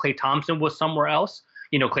 oh, if Klay Thompson was somewhere else,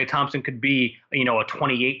 Klay Thompson could be, a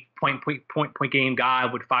 28 point game guy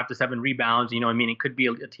with 5 to 7 rebounds. It could be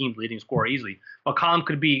a team's leading scorer easily. McCollum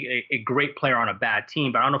could be a great player on a bad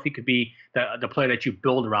team, but I don't know if he could be the player that you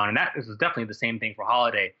build around. And that is definitely the same thing for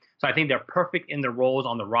Holiday. So I think they're perfect in their roles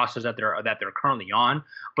on the rosters that they're currently on.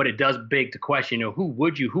 But it does beg to question, who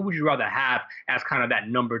would you rather have as kind of that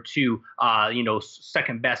number two,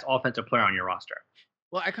 second best offensive player on your roster?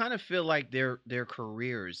 Well, I kind of feel like their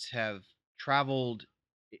careers have traveled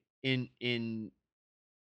in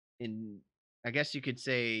I guess you could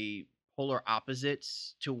say polar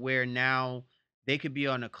opposites, to where now they could be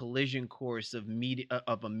on a collision course of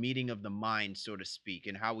a meeting of the mind, so to speak,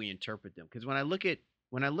 and how we interpret them. Because when I look at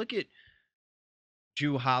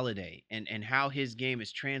Jrue Holiday and how his game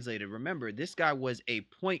is translated, remember this guy was a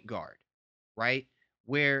point guard, right?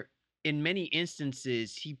 Where in many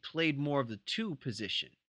instances he played more of the two position,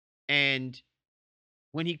 and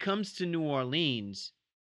when he comes to New Orleans,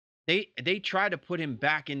 they try to put him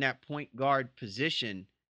back in that point guard position,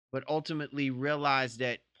 but ultimately realize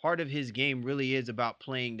that part of his game really is about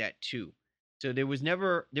playing that two. So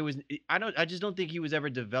I just don't think he was ever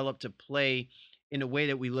developed to play in a way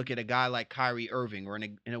that we look at a guy like Kyrie Irving, or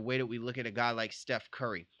in a way that we look at a guy like Steph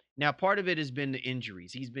Curry. Now, part of it has been the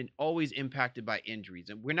injuries. He's been always impacted by injuries,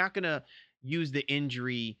 and we're not gonna use the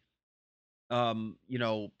injury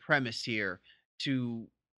premise here to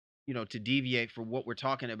to deviate for what we're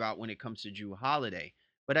talking about when it comes to Jrue Holiday.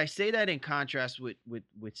 But I say that in contrast with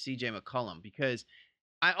C.J. McCollum because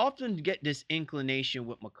I often get this inclination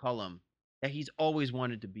with McCollum that he's always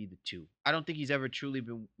wanted to be the two. I don't think he's ever truly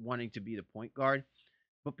been wanting to be the point guard.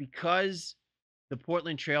 But because the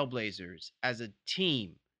Portland Trailblazers as a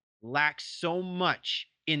team lack so much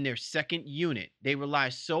in their second unit, they rely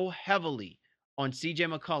so heavily on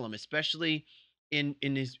CJ McCollum, especially in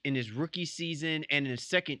his rookie season and in his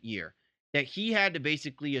second year, that he had to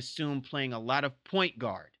basically assume playing a lot of point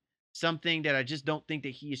guard, something that I just don't think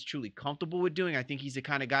that he is truly comfortable with doing. I think he's the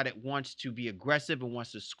kind of guy that wants to be aggressive and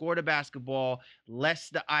wants to score the basketball, less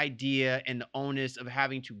the idea and the onus of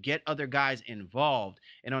having to get other guys involved.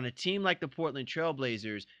 And on a team like the Portland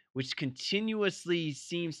Trailblazers, which continuously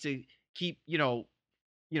seems to keep,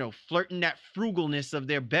 flirting that frugalness of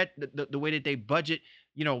their bet, the way that they budget,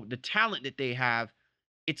 the talent that they have,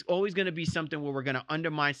 it's always going to be something where we're going to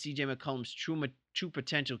undermine CJ McCollum's true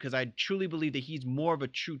potential because I truly believe that he's more of a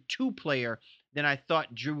true two player than I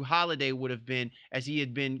thought Jrue Holiday would have been, as he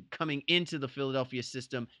had been coming into the Philadelphia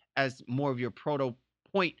system as more of your proto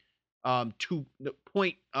point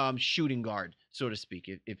shooting guard, so to speak,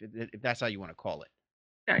 if that's how you want to call it.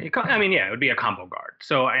 Yeah, it would be a combo guard.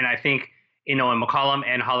 So, and I think, and McCollum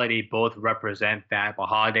and Holiday both represent that, but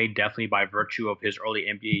Holiday definitely, by virtue of his early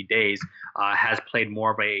NBA days, has played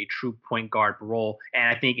more of a true point guard role, and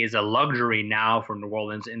I think is a luxury now for New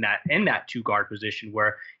Orleans in that two guard position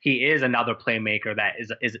where he is another playmaker that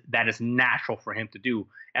is natural for him to do.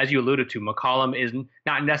 As you alluded to, McCollum is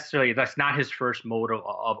not necessarily, that's not his first mode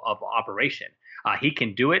of operation. He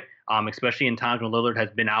can do it, especially in times when Lillard has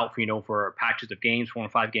been out for patches of games, 4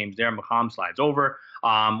 and 5 games there. McCollum slides over,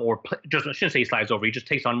 I shouldn't say he slides over. He just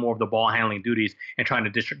takes on more of the ball handling duties and trying to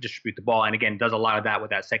distribute the ball. And again, does a lot of that with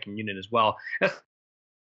that second unit as well. That's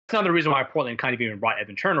another reason why Portland kind of even brought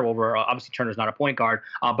Evan Turner over. Obviously, Turner's not a point guard,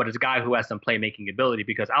 but it's a guy who has some playmaking ability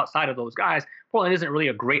because outside of those guys, Portland isn't really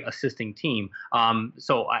a great assisting team.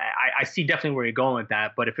 So I see definitely where you're going with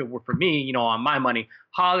that. But if it were for me, on my money,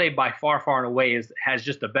 Holiday by far and away has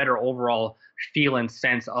just a better overall feel and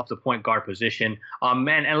sense of the point guard position.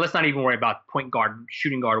 And let's not even worry about point guard,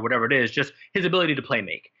 shooting guard, or whatever it is, just his ability to play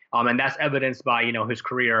make. And that's evidenced by, his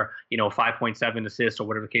career, 5.7 assists or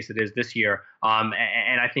whatever the case it is this year.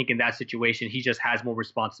 And I think in that situation, he just has more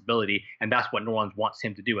responsibility. And that's what New Orleans wants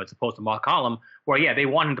him to do, as opposed to McCollum, where, yeah, they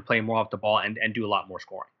want him to play more off the ball and do a lot more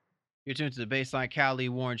scoring. You're tuned to the Baseline. Callie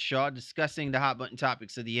Warren Shaw discussing the hot button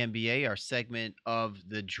topics of the NBA, our segment of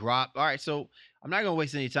the drop. All right, so I'm not going to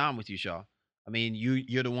waste any time with you, Shaw. I mean,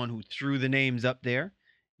 you're the one who threw the names up there.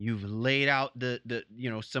 You've laid out the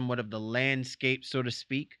somewhat of the landscape, so to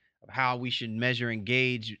speak, of how we should measure and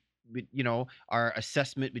gauge, our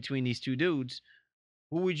assessment between these two dudes.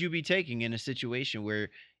 Who would you be taking in a situation where,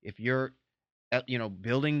 if you're,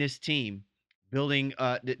 building this team, building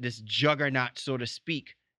this juggernaut, so to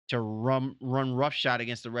speak, to run roughshod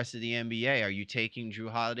against the rest of the NBA? Are you taking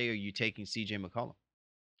Jrue Holiday or are you taking CJ McCollum?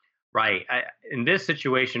 Right. In this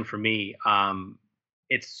situation for me,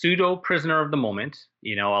 it's pseudo prisoner of the moment.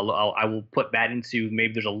 I will put that into,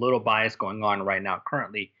 maybe there's a little bias going on right now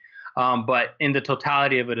currently. But in the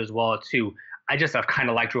totality of it as well, too, I've kind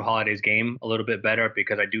of liked Jrue Holiday's game a little bit better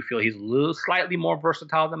because I do feel he's slightly more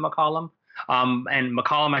versatile than McCollum. And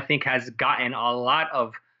McCollum, I think, has gotten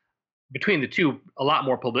between the two, a lot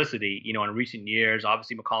more publicity, in recent years.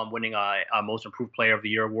 Obviously, McCollum winning a Most Improved Player of the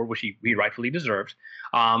Year award, which he rightfully deserves.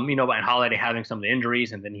 And Holiday having some of the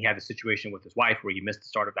injuries, and then he had the situation with his wife where he missed the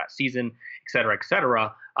start of that season, et cetera, et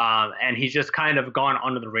cetera. And he's just kind of gone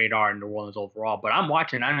under the radar in New Orleans overall. But I'm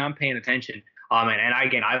watching, and I'm paying attention.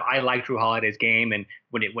 I like Jrue Holiday's game, and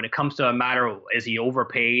when it comes to a matter of is he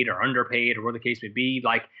overpaid or underpaid or whatever the case may be,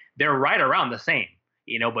 like, they're right around the same.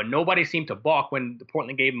 But nobody seemed to balk when the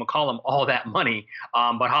Portland gave McCollum all that money.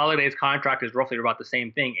 But Holiday's contract is roughly about the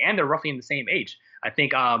same thing, and they're roughly in the same age. I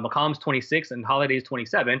think McCollum's 26 and Holiday's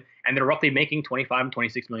 27, and they're roughly making $25 and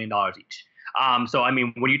 $26 million each. So, I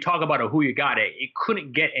mean, when you talk about who you got, it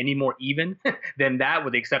couldn't get any more even than that,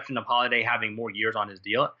 with the exception of Holiday having more years on his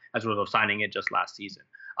deal as a result of signing it just last season.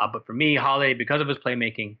 But for me, Holiday, because of his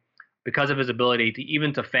playmaking, because of his ability to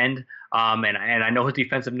even defend, and I know his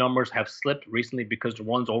defensive numbers have slipped recently because the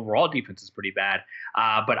one's overall defense is pretty bad.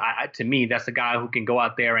 But to me, that's a guy who can go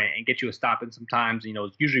out there and get you a stop. And sometimes,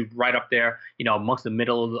 it's usually right up there, amongst the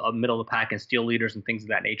middle of the pack and steal leaders and things of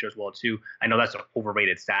that nature as well too. I know that's an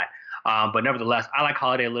overrated stat, but nevertheless, I like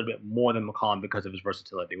Holiday a little bit more than McCollum because of his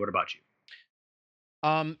versatility. What about you?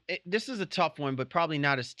 This is a tough one, but probably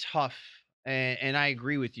not as tough. And I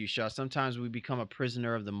agree with you, Shaw. Sometimes we become a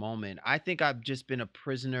prisoner of the moment. I think I've just been a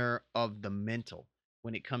prisoner of the mental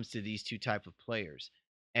when it comes to these two type of players.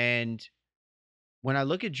 And when I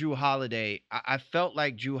look at Jrue Holiday, I felt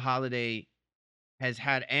like Jrue Holiday has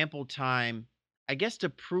had ample time, I guess, to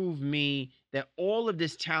prove me that all of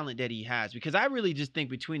this talent that he has, because I really just think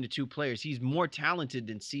between the two players, he's more talented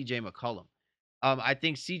than C.J. McCollum. I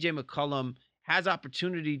think C.J. McCollum has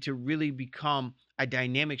opportunity to really become a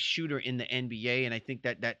dynamic shooter in the NBA, and I think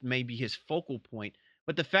that that may be his focal point.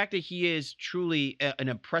 But the fact that he is truly an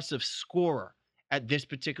impressive scorer at this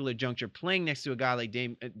particular juncture, playing next to a guy like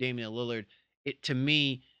Damian Lillard, it to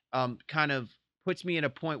me kind of puts me at a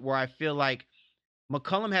point where I feel like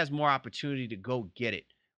McCollum has more opportunity to go get it.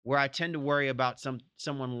 Where I tend to worry about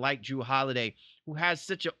someone like Jrue Holiday, who has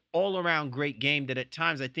such an all-around great game that at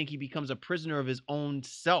times I think he becomes a prisoner of his own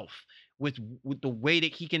self with the way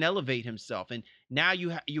that he can elevate himself. And now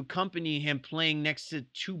you accompany him playing next to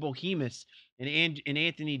two behemoths and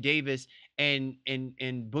Anthony Davis and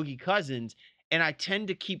Boogie Cousins, and I tend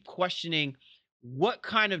to keep questioning what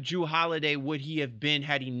kind of Jrue Holiday would he have been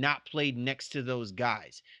had he not played next to those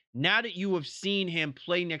guys. Now that you have seen him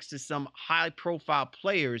play next to some high profile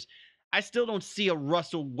players, I still don't see a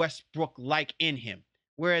Russell Westbrook like in him.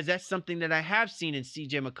 Whereas that's something that I have seen in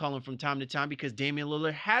CJ McCollum from time to time because Damian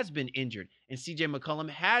Lillard has been injured and CJ McCollum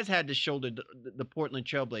has had to shoulder the Portland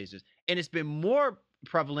Trailblazers. And it's been more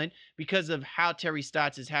prevalent because of how Terry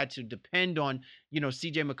Stotts has had to depend on,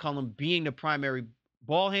 CJ McCollum being the primary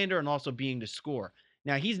ball handler and also being the scorer.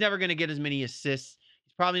 Now, he's never going to get as many assists.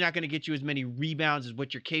 He's probably not going to get you as many rebounds as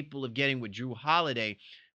what you're capable of getting with Jrue Holiday.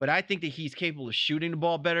 But I think that he's capable of shooting the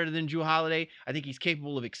ball better than Jrue Holiday. I think he's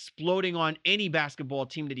capable of exploding on any basketball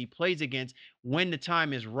team that he plays against when the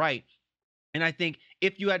time is right. And I think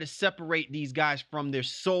if you had to separate these guys from their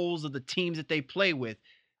souls of the teams that they play with,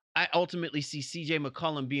 I ultimately see CJ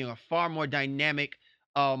McCollum being a far more dynamic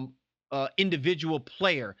individual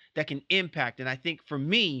player that can impact. And I think for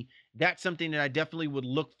me, that's something that I definitely would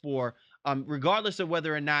look for, regardless of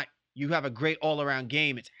whether or not you have a great all-around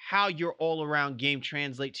game. It's how your all-around game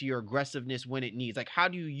translates to your aggressiveness when it needs. Like, how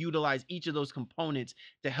do you utilize each of those components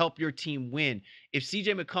to help your team win? If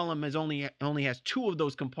CJ McCollum only has two of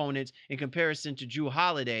those components in comparison to Jrue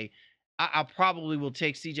Holiday, I probably will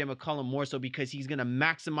take CJ McCollum more so because he's going to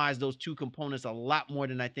maximize those two components a lot more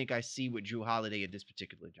than I think I see with Jrue Holiday at this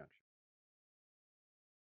particular juncture.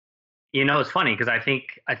 It's funny because I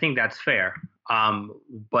think that's fair.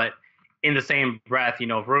 But in the same breath,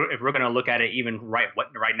 if we're going to look at it even right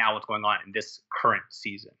now, what's going on in this current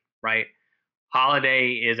season, right? Holiday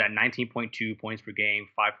is at 19.2 points per game,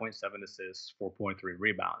 5.7 assists, 4.3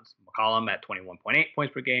 rebounds. McCollum at 21.8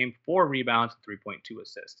 points per game, 4 rebounds, 3.2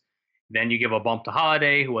 assists. Then you give a bump to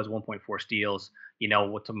Holiday, who has 1.4 steals, to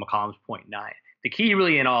McCollum's 0.9. The key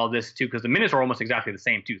really in all of this, too, because the minutes are almost exactly the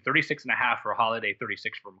same, too. 36.5 for Holiday,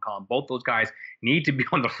 36 for McCollum. Both those guys need to be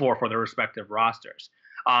on the floor for their respective rosters.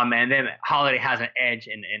 And then Holiday has an edge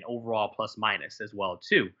in overall plus minus as well,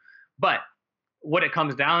 too. But what it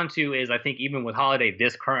comes down to is I think even with Holiday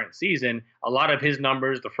this current season, a lot of his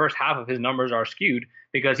numbers, the first half of his numbers are skewed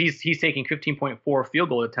because he's taking 15.4 field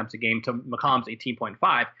goal attempts a game to McCollum's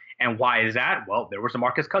 18.5. And why is that? Well, there was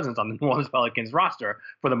DeMarcus Cousins on the New Orleans Pelicans roster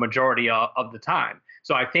for the majority of the time.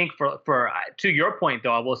 So I think for to your point,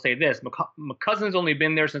 though, I will say this. Cousins only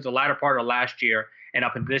been there since the latter part of last year and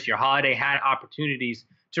up into this year. Holiday had opportunities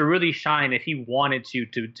to really shine if he wanted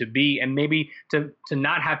to be, and maybe to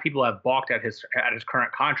not have people have balked at his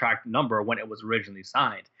current contract number when it was originally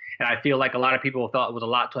signed. And I feel like a lot of people felt it was a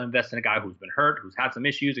lot to invest in a guy who's been hurt, who's had some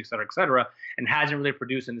issues, et cetera, and hasn't really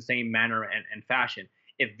produced in the same manner and fashion.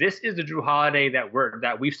 If this is the Jrue Holiday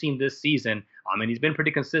that we've seen this season, and he's been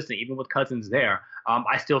pretty consistent even with Cousins there,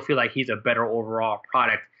 I still feel like he's a better overall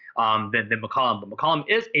product than McCollum. But McCollum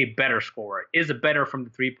is a better scorer, is a better from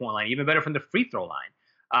the 3-point line, even better from the free throw line.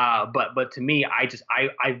 But to me,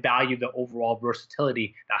 I value the overall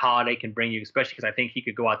versatility that Holiday can bring you, especially because I think he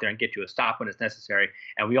could go out there and get you a stop when it's necessary.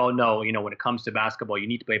 And we all know, when it comes to basketball, you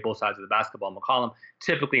need to play both sides of the basketball. McCollum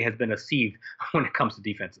typically has been a sieve when it comes to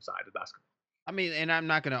defensive side of basketball. I mean, and I'm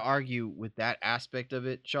not going to argue with that aspect of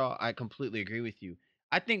it, Shaw. I completely agree with you.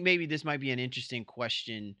 I think maybe this might be an interesting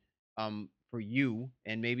question for you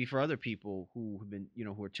and maybe for other people who have been,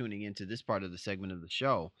 who are tuning into this part of the segment of the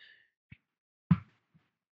show.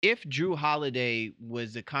 If Jrue Holiday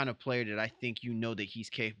was the kind of player that I think that he's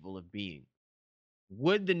capable of being,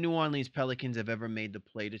 would the New Orleans Pelicans have ever made the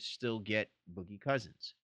play to still get Boogie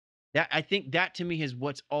Cousins? That I think that to me is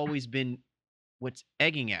what's always been what's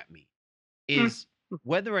egging at me is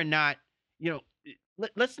whether or not,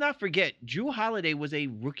 let's not forget, Jrue Holiday was a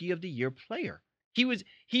Rookie of the Year player.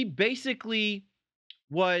 He basically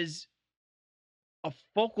was a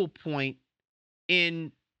focal point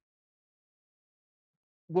in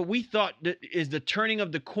what we thought is the turning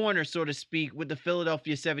of the corner, so to speak, with the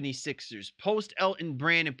Philadelphia 76ers, post Elton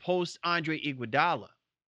Brand and post Andre Iguodala.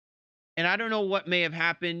 And I don't know what may have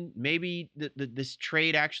happened. Maybe this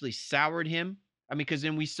trade actually soured him. I mean, because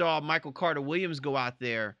then we saw Michael Carter Williams go out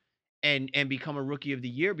there and become a rookie of the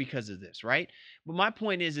year because of this, right? But my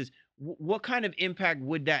point is what kind of impact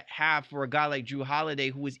would that have for a guy like Jrue Holiday,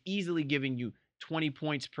 who is easily giving you 20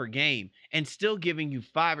 points per game and still giving you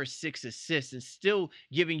 5 or 6 assists and still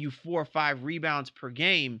giving you 4 or 5 rebounds per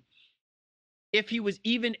game, if he was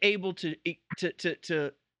even able to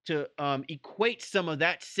equate some of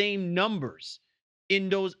that same numbers in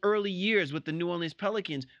those early years with the New Orleans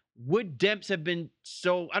Pelicans, would Demps have been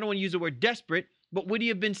so, I don't want to use the word desperate, but would he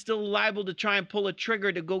have been still liable to try and pull a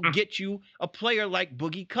trigger to go get you a player like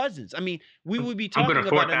Boogie Cousins? I mean, we would be talking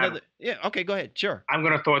about another. Yeah, okay, go ahead. Sure. I'm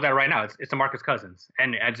going to throw that right now. It's DeMarcus Cousins.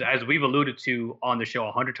 And as we've alluded to on the show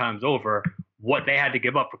 100 times over, what they had to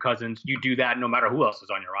give up for Cousins, you do that no matter who else is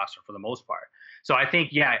on your roster for the most part. So I think,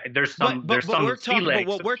 yeah, there's some but what we're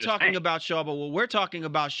talking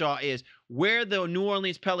about, Shaw, is where the New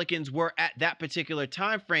Orleans Pelicans were at that particular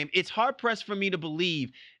time frame. It's hard pressed for me to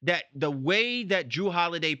believe that the way that Jrue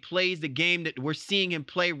Holiday plays the game that we're seeing him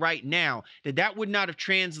play right now, that would not have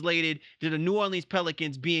translated to the New Orleans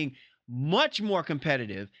Pelicans being much more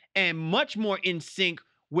competitive and much more in sync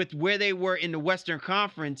with where they were in the Western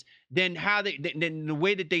Conference than than the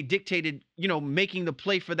way that they dictated, making the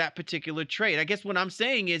play for that particular trade. I guess what I'm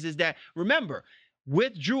saying is that, remember,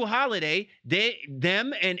 with Jrue Holiday,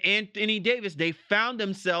 them and Anthony Davis, they found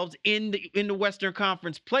themselves in the Western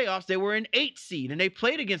Conference playoffs. They were an 8 seed and they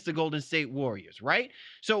played against the Golden State Warriors, right?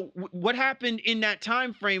 So what happened in that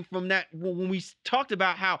time frame from that, when we talked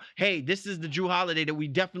about how, hey, this is the Jrue Holiday that we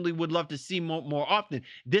definitely would love to see more often.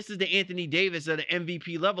 This is the Anthony Davis at an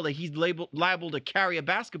MVP level that he's liable to carry a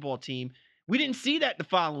basketball team. We didn't see that the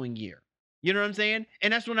following year. You know what I'm saying?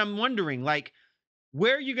 And that's what I'm wondering, like,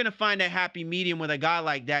 where are you going to find that happy medium with a guy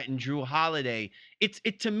like that in Jrue Holiday?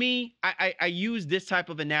 To me, I use this type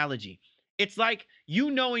of analogy. It's like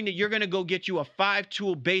knowing that you're going to go get you a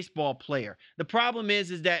 5-tool baseball player. The problem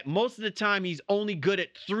is that most of the time he's only good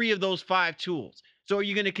at 3 of those 5 tools. So are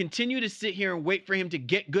you going to continue to sit here and wait for him to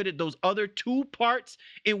get good at those other 2 parts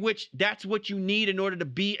in which that's what you need in order to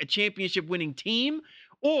be a championship winning team?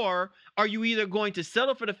 Or are you either going to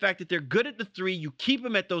settle for the fact that they're good at the 3, you keep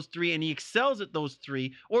him at those 3, and he excels at those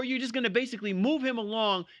 3, or you're just going to basically move him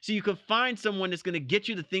along so you can find someone that's going to get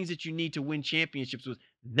you the things that you need to win championships with?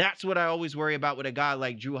 That's what I always worry about with a guy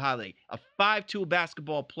like Jrue Holiday, a 5-tool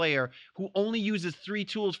basketball player who only uses 3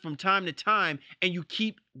 tools from time to time, and you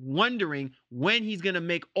keep wondering when he's going to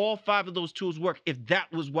make all 5 of those tools work, if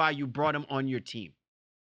that was why you brought him on your team.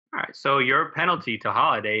 All right, so your penalty to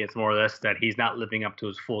Holiday is more or less that he's not living up to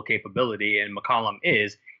his full capability, and McCollum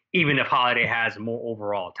is, even if Holiday has more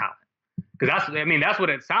overall talent. Because that's what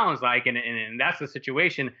it sounds like, and that's the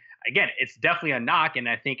situation. Again, it's definitely a knock, and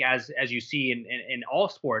I think as you see in all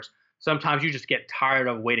sports, sometimes you just get tired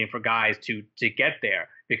of waiting for guys to get there,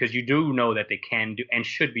 because you do know that they can do and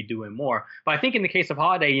should be doing more. But I think in the case of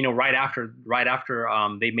Holiday, right after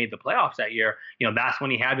they made the playoffs that year, that's when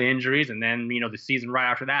he had the injuries, and then the season right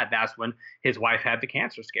after that, that's when his wife had the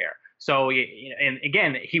cancer scare. So, and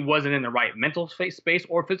again, he wasn't in the right mental space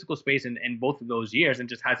or physical space in both of those years, and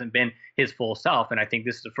just hasn't been his full self. And I think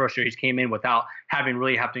this is the first year he's came in without having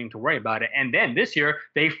to worry about it. And then this year,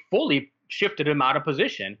 they fully shifted him out of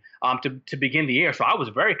position to begin the year. So I was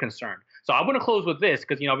very concerned. So I want to close with this,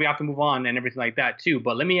 because we have to move on and everything like that too.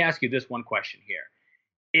 But let me ask you this one question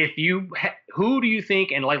here: who do you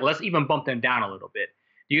think, and let's even bump them down a little bit?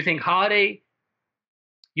 Do you think Holiday?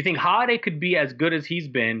 You think Holiday could be as good as he's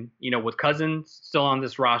been, with Cousins still on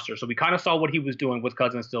this roster? So we kind of saw what he was doing with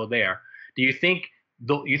Cousins still there. Do you think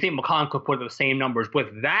McCollum could put the same numbers with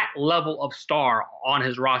that level of star on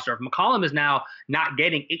his roster? If McCollum is now not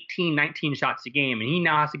getting 18, 19 shots a game, and he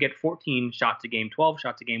now has to get 14 shots a game, 12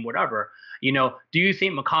 shots a game, whatever, do you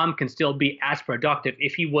think McCollum can still be as productive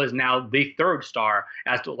if he was now the 3rd star,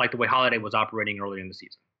 as to, like the way Holiday was operating earlier in the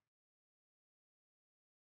season?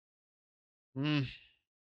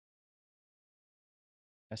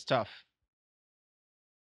 That's tough.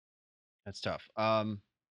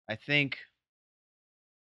 I think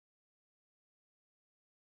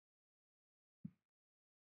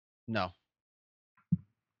no.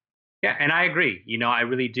 Yeah, and I agree. I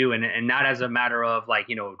really do, and not as a matter of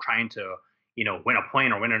trying to win a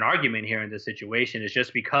point or win an argument here in this situation. It's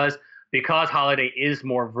just because Holiday is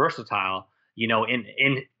more versatile.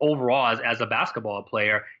 In overall as a basketball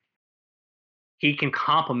player, he can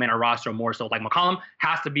complement a roster more. So like McCollum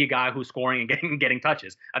has to be a guy who's scoring and getting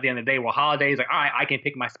touches at the end of the day. Where Holiday is like, all right, I can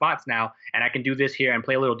pick my spots now and I can do this here and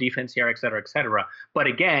play a little defense here, et cetera, et cetera. But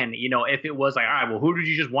again, if it was like, all right, well, who did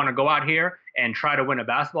you just want to go out here and try to win a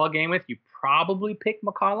basketball game with? You probably pick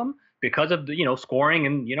McCollum because of the, scoring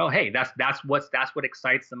and, hey, that's what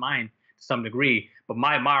excites the mind to some degree. But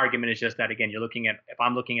my argument is just that, again, if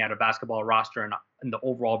I'm looking at a basketball roster and the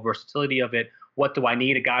overall versatility of it, what do I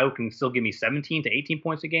need? A guy who can still give me 17 to 18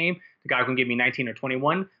 points a game, the guy who can give me 19 or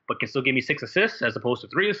 21, but can still give me 6 assists as opposed to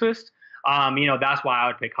 3 assists. That's why I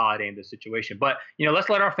would pick Holiday in this situation. But, let's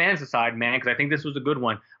let our fans decide, man, because I think this was a good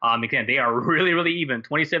one. Again, they are really, really even.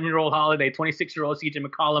 27-year-old Holiday, 26-year-old C.J.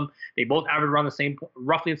 McCollum. They both average around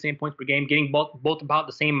roughly the same points per game, getting both about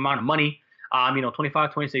the same amount of money.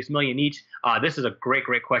 25, 26 million each. This is a great,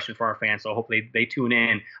 great question for our fans. So hopefully they tune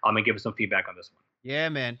in and give us some feedback on this one. Yeah,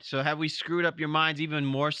 man. So have we screwed up your minds even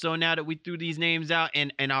more so now that we threw these names out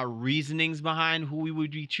and our reasonings behind who we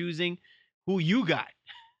would be choosing? Who you got?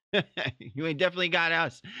 You ain't definitely got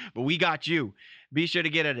us, but we got you. Be sure to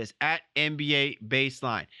get at us at NBA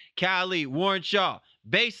Baseline. Kawhi, Warren Shaw,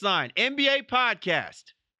 Baseline, NBA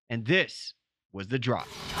Podcast. And this was The Drop.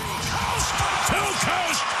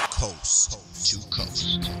 Coast to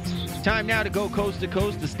coast. Time now to go coast to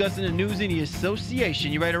coast, discussing the news in the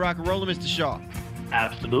association. You ready to rock and roll, Mr. Shaw?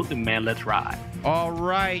 Absolutely, man. Let's ride. All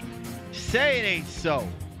right. Say it ain't so.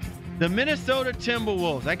 The Minnesota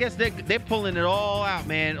Timberwolves, I guess they're pulling it all out,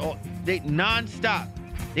 man. They nonstop.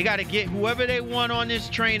 They got to get whoever they want on this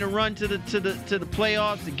train to run to the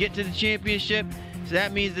playoffs to get to the championship. So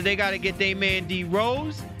that means that they got to get their man D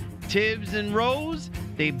Rose, Tibbs and Rose.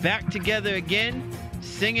 They back together again,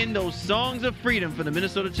 singing those songs of freedom for the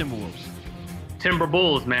Minnesota Timberwolves. Timber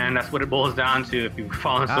Bulls, man. That's what it boils down to if you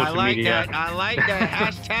follow social media. I like that.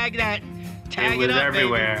 Hashtag that. Tag it was up,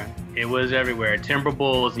 everywhere. Baby. It was everywhere. Timber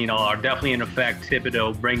Bulls, are definitely in effect.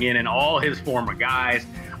 Thibodeau bringing in all his former guys,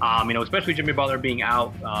 especially Jimmy Butler being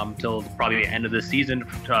out till probably the end of the season,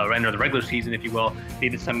 end of the regular season, if you will.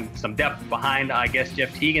 Needed some depth behind, I guess,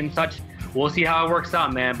 Jeff Teague and such. We'll see how it works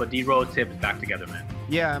out, man. But D Rose, Tibbs back together, man.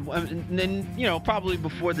 Yeah, and then, probably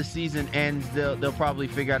before the season ends, they'll probably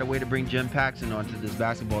figure out a way to bring Jim Paxson onto this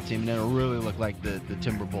basketball team, and it'll really look like the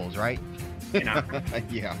Timber Bulls, right?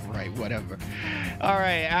 Yeah, right, whatever. All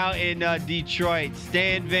right, out in Detroit,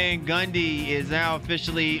 Stan Van Gundy is now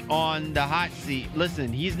officially on the hot seat.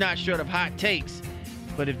 Listen, he's not short of hot takes,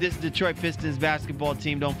 but if this Detroit Pistons basketball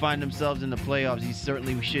team don't find themselves in the playoffs, he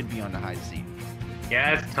certainly should be on the hot seat.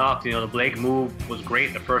 Yeah, it's tough. The Blake move was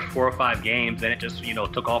great the first 4 or 5 games. Then it just,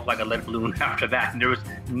 took off like a lead balloon after that. And there was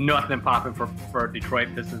nothing popping for Detroit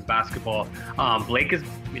Pistons basketball. Blake is,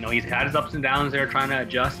 he's had his ups and downs there trying to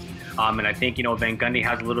adjust. And I think, Van Gundy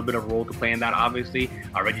has a little bit of a role to play in that, obviously.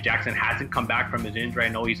 Reggie Jackson hasn't come back from his injury. I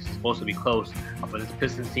know he's supposed to be close, but this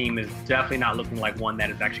Pistons team is definitely not looking like one that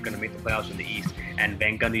is actually going to make the playoffs in the East. And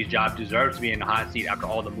Van Gundy's job deserves to be in the hot seat after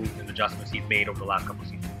all the moves and adjustments he's made over the last couple of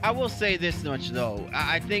seasons. I will say this much, though.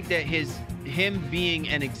 I think that him being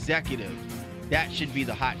an executive, that should be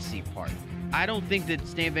the hot seat part. I don't think that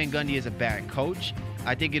Stan Van Gundy is a bad coach.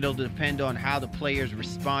 I think it'll depend on how the players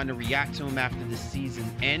respond and react to him after the season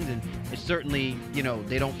ends. And it's certainly,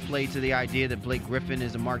 they don't play to the idea that Blake Griffin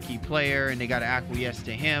is a marquee player and they got to acquiesce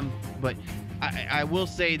to him. But I will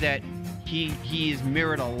say that he is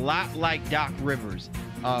mirrored a lot like Doc Rivers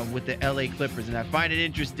with the LA Clippers. And I find it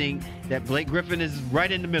interesting that Blake Griffin is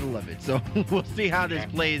right in the middle of it. So we'll see how this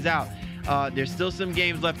plays out. There's still some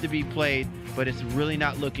games left to be played, but it's really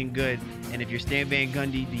not looking good. And if you're Stan Van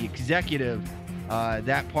Gundy, the executive,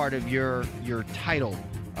 that part of your title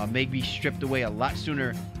may be stripped away a lot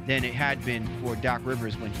sooner than it had been for Doc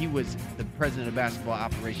Rivers when he was the president of basketball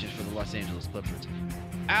operations for the Los Angeles Clippers.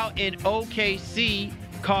 Out in OKC,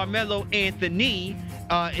 Carmelo Anthony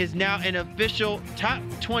is now an official top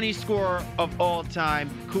 20 scorer of all time.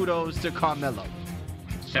 Kudos to Carmelo.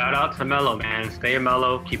 Shout out to Melo, man. Stay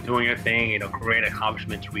Melo. Keep doing your thing. Great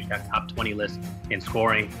accomplishment to reach that top 20 list in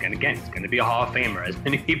scoring. And again, he's going to be a Hall of Famer. As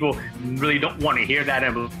many people really don't want to hear that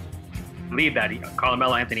and believe that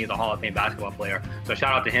Carmelo Anthony is a Hall of Fame basketball player. So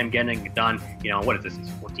shout out to him getting it done. What is this? His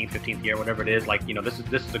 14th, 15th year, whatever it is.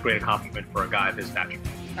 This is a great accomplishment for a guy of his stature.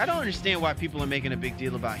 I don't understand why people are making a big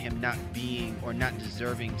deal about him not being or not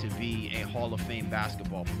deserving to be a Hall of Fame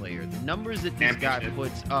basketball player. The numbers that this guy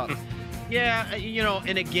puts up. Yeah,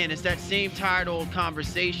 and again, it's that same tired old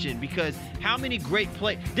conversation because how many great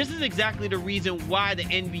this is exactly the reason why the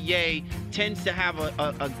NBA tends to have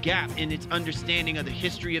a gap in its understanding of the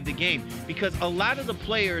history of the game, because a lot of the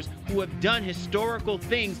players who have done historical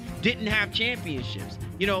things didn't have championships.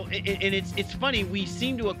 You know, and it's funny, we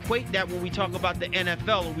seem to equate that when we talk about the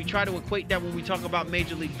NFL, or we try to equate that when we talk about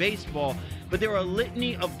Major League Baseball, but there are a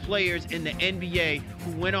litany of players in the NBA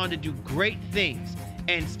who went on to do great things,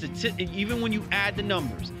 and even when you add the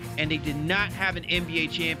numbers, and they did not have an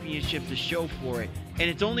NBA championship to show for it. And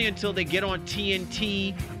it's only until they get on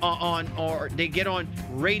TNT or they get on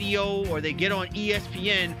radio or they get on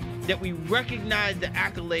ESPN that we recognize the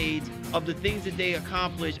accolades of the things that they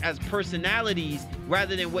accomplished as personalities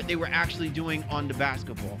rather than what they were actually doing on the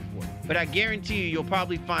basketball court. But I guarantee you'll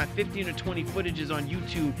probably find 15 or 20 footages on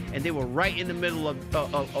YouTube, and they were right in the middle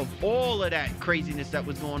of all of that craziness that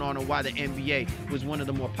was going on, and why the NBA was one of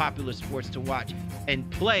the more popular sports to watch and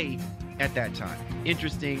play at that time.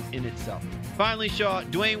 Interesting in itself. Finally, Shaw,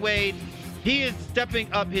 Dwayne Wade, he is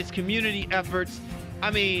stepping up his community efforts.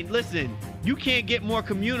 I mean, listen, you can't get more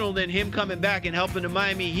communal than him coming back and helping the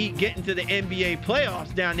Miami Heat get into the NBA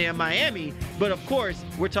playoffs down there in Miami. But of course,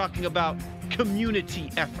 we're talking about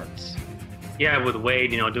community efforts. Yeah, with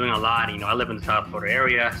Wade, doing a lot. I live in the South Florida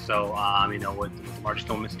area, so with March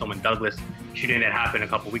Stoneman Douglas shooting that happened a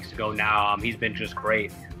couple weeks ago. Now he's been just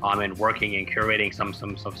great and working and curating some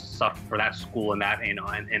stuff for that school and that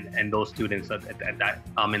and those students at that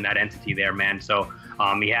in that entity there, man. So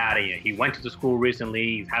he went to the school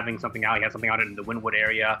recently. He's having something out. He had something out in the Wynwood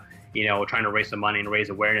area. Trying to raise some money and raise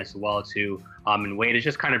awareness as well too. And Wade is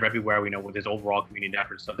just kind of everywhere, with his overall community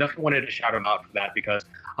efforts. So definitely wanted to shout him out for that because,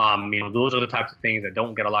 those are the types of things that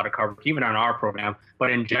don't get a lot of coverage, even on our program, but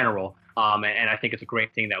in general. And I think it's a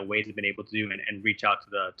great thing that Wade has been able to do and reach out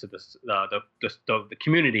to the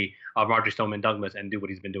community of Marjorie Stoneman Douglas and do what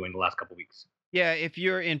he's been doing the last couple of weeks. Yeah, if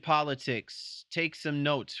you're in politics, take some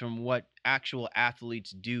notes from what actual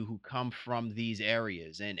athletes do who come from these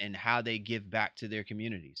areas and how they give back to their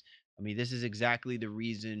communities. I mean, this is exactly the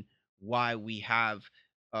reason why we have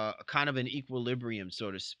kind of an equilibrium, so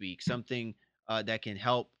to speak, something that can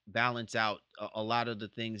help balance out a lot of the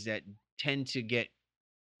things that tend to get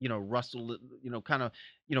rustle, kind of,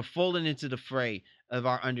 folding into the fray of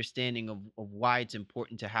our understanding of why it's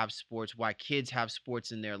important to have sports, why kids have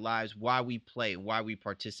sports in their lives, why we play, why we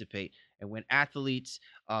participate. And when athletes,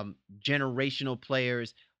 generational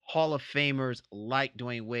players, Hall of Famers like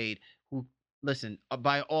Dwayne Wade, who, listen,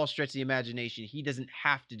 by all stretch of the imagination, he doesn't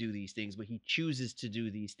have to do these things, but he chooses to do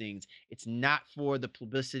these things. It's not for the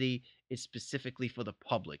publicity. It's specifically for the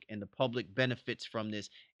public, and the public benefits from this.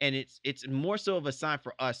 And it's more so of a sign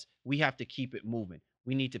for us. We have to keep it moving.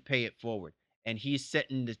 We need to pay it forward. And he's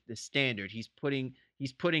setting the standard. He's putting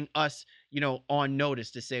us, on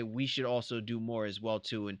notice to say we should also do more as well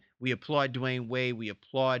too. And we applaud Dwayne Wade. We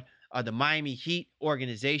applaud the Miami Heat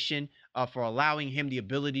organization for allowing him the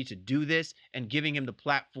ability to do this and giving him the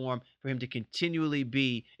platform for him to continually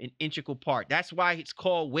be an integral part. That's why it's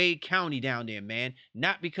called Wade County down there, man.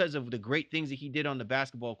 Not because of the great things that he did on the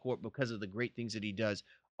basketball court, because of the great things that he does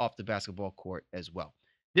off the basketball court as well.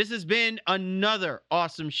 This has been another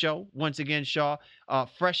awesome show. Once again, Shaw,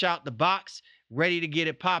 fresh out the box, ready to get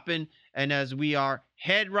it popping. And as we are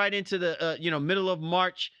head right into the middle of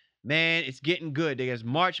March, man, it's getting good. There's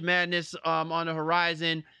March Madness on the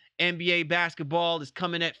horizon. NBA basketball is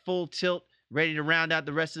coming at full tilt, ready to round out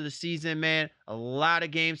the rest of the season, man. A lot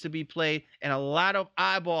of games to be played and a lot of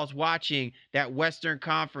eyeballs watching that Western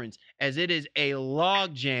Conference, as it is a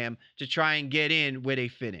log jam to try and get in where they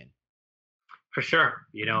fit in. For sure.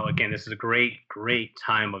 Again, this is a great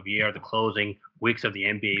time of year, the closing weeks of the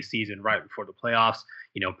NBA season right before the playoffs.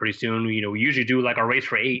 Pretty soon, we usually do like a race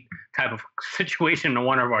for 8 type of situation in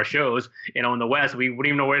one of our shows. In the West, we wouldn't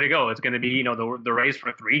even know where to go. It's going to be, the race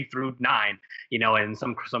for 3 through 9, and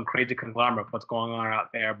some crazy conglomerate of what's going on out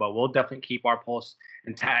there. But we'll definitely keep our pulse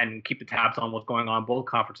and keep the tabs on what's going on both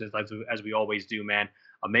conferences as we always do, man.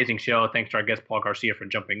 Amazing show. Thanks to our guest, Paul Garcia, for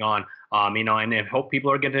jumping on. And I hope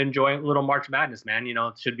people are going to enjoy a little March Madness, man. It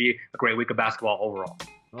should be a great week of basketball overall.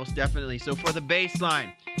 Most definitely. So for the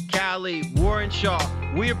baseline, Callie, Warren, Shaw,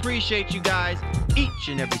 we appreciate you guys, each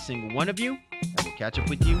and every single one of you. And we'll catch up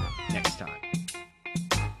with you next time.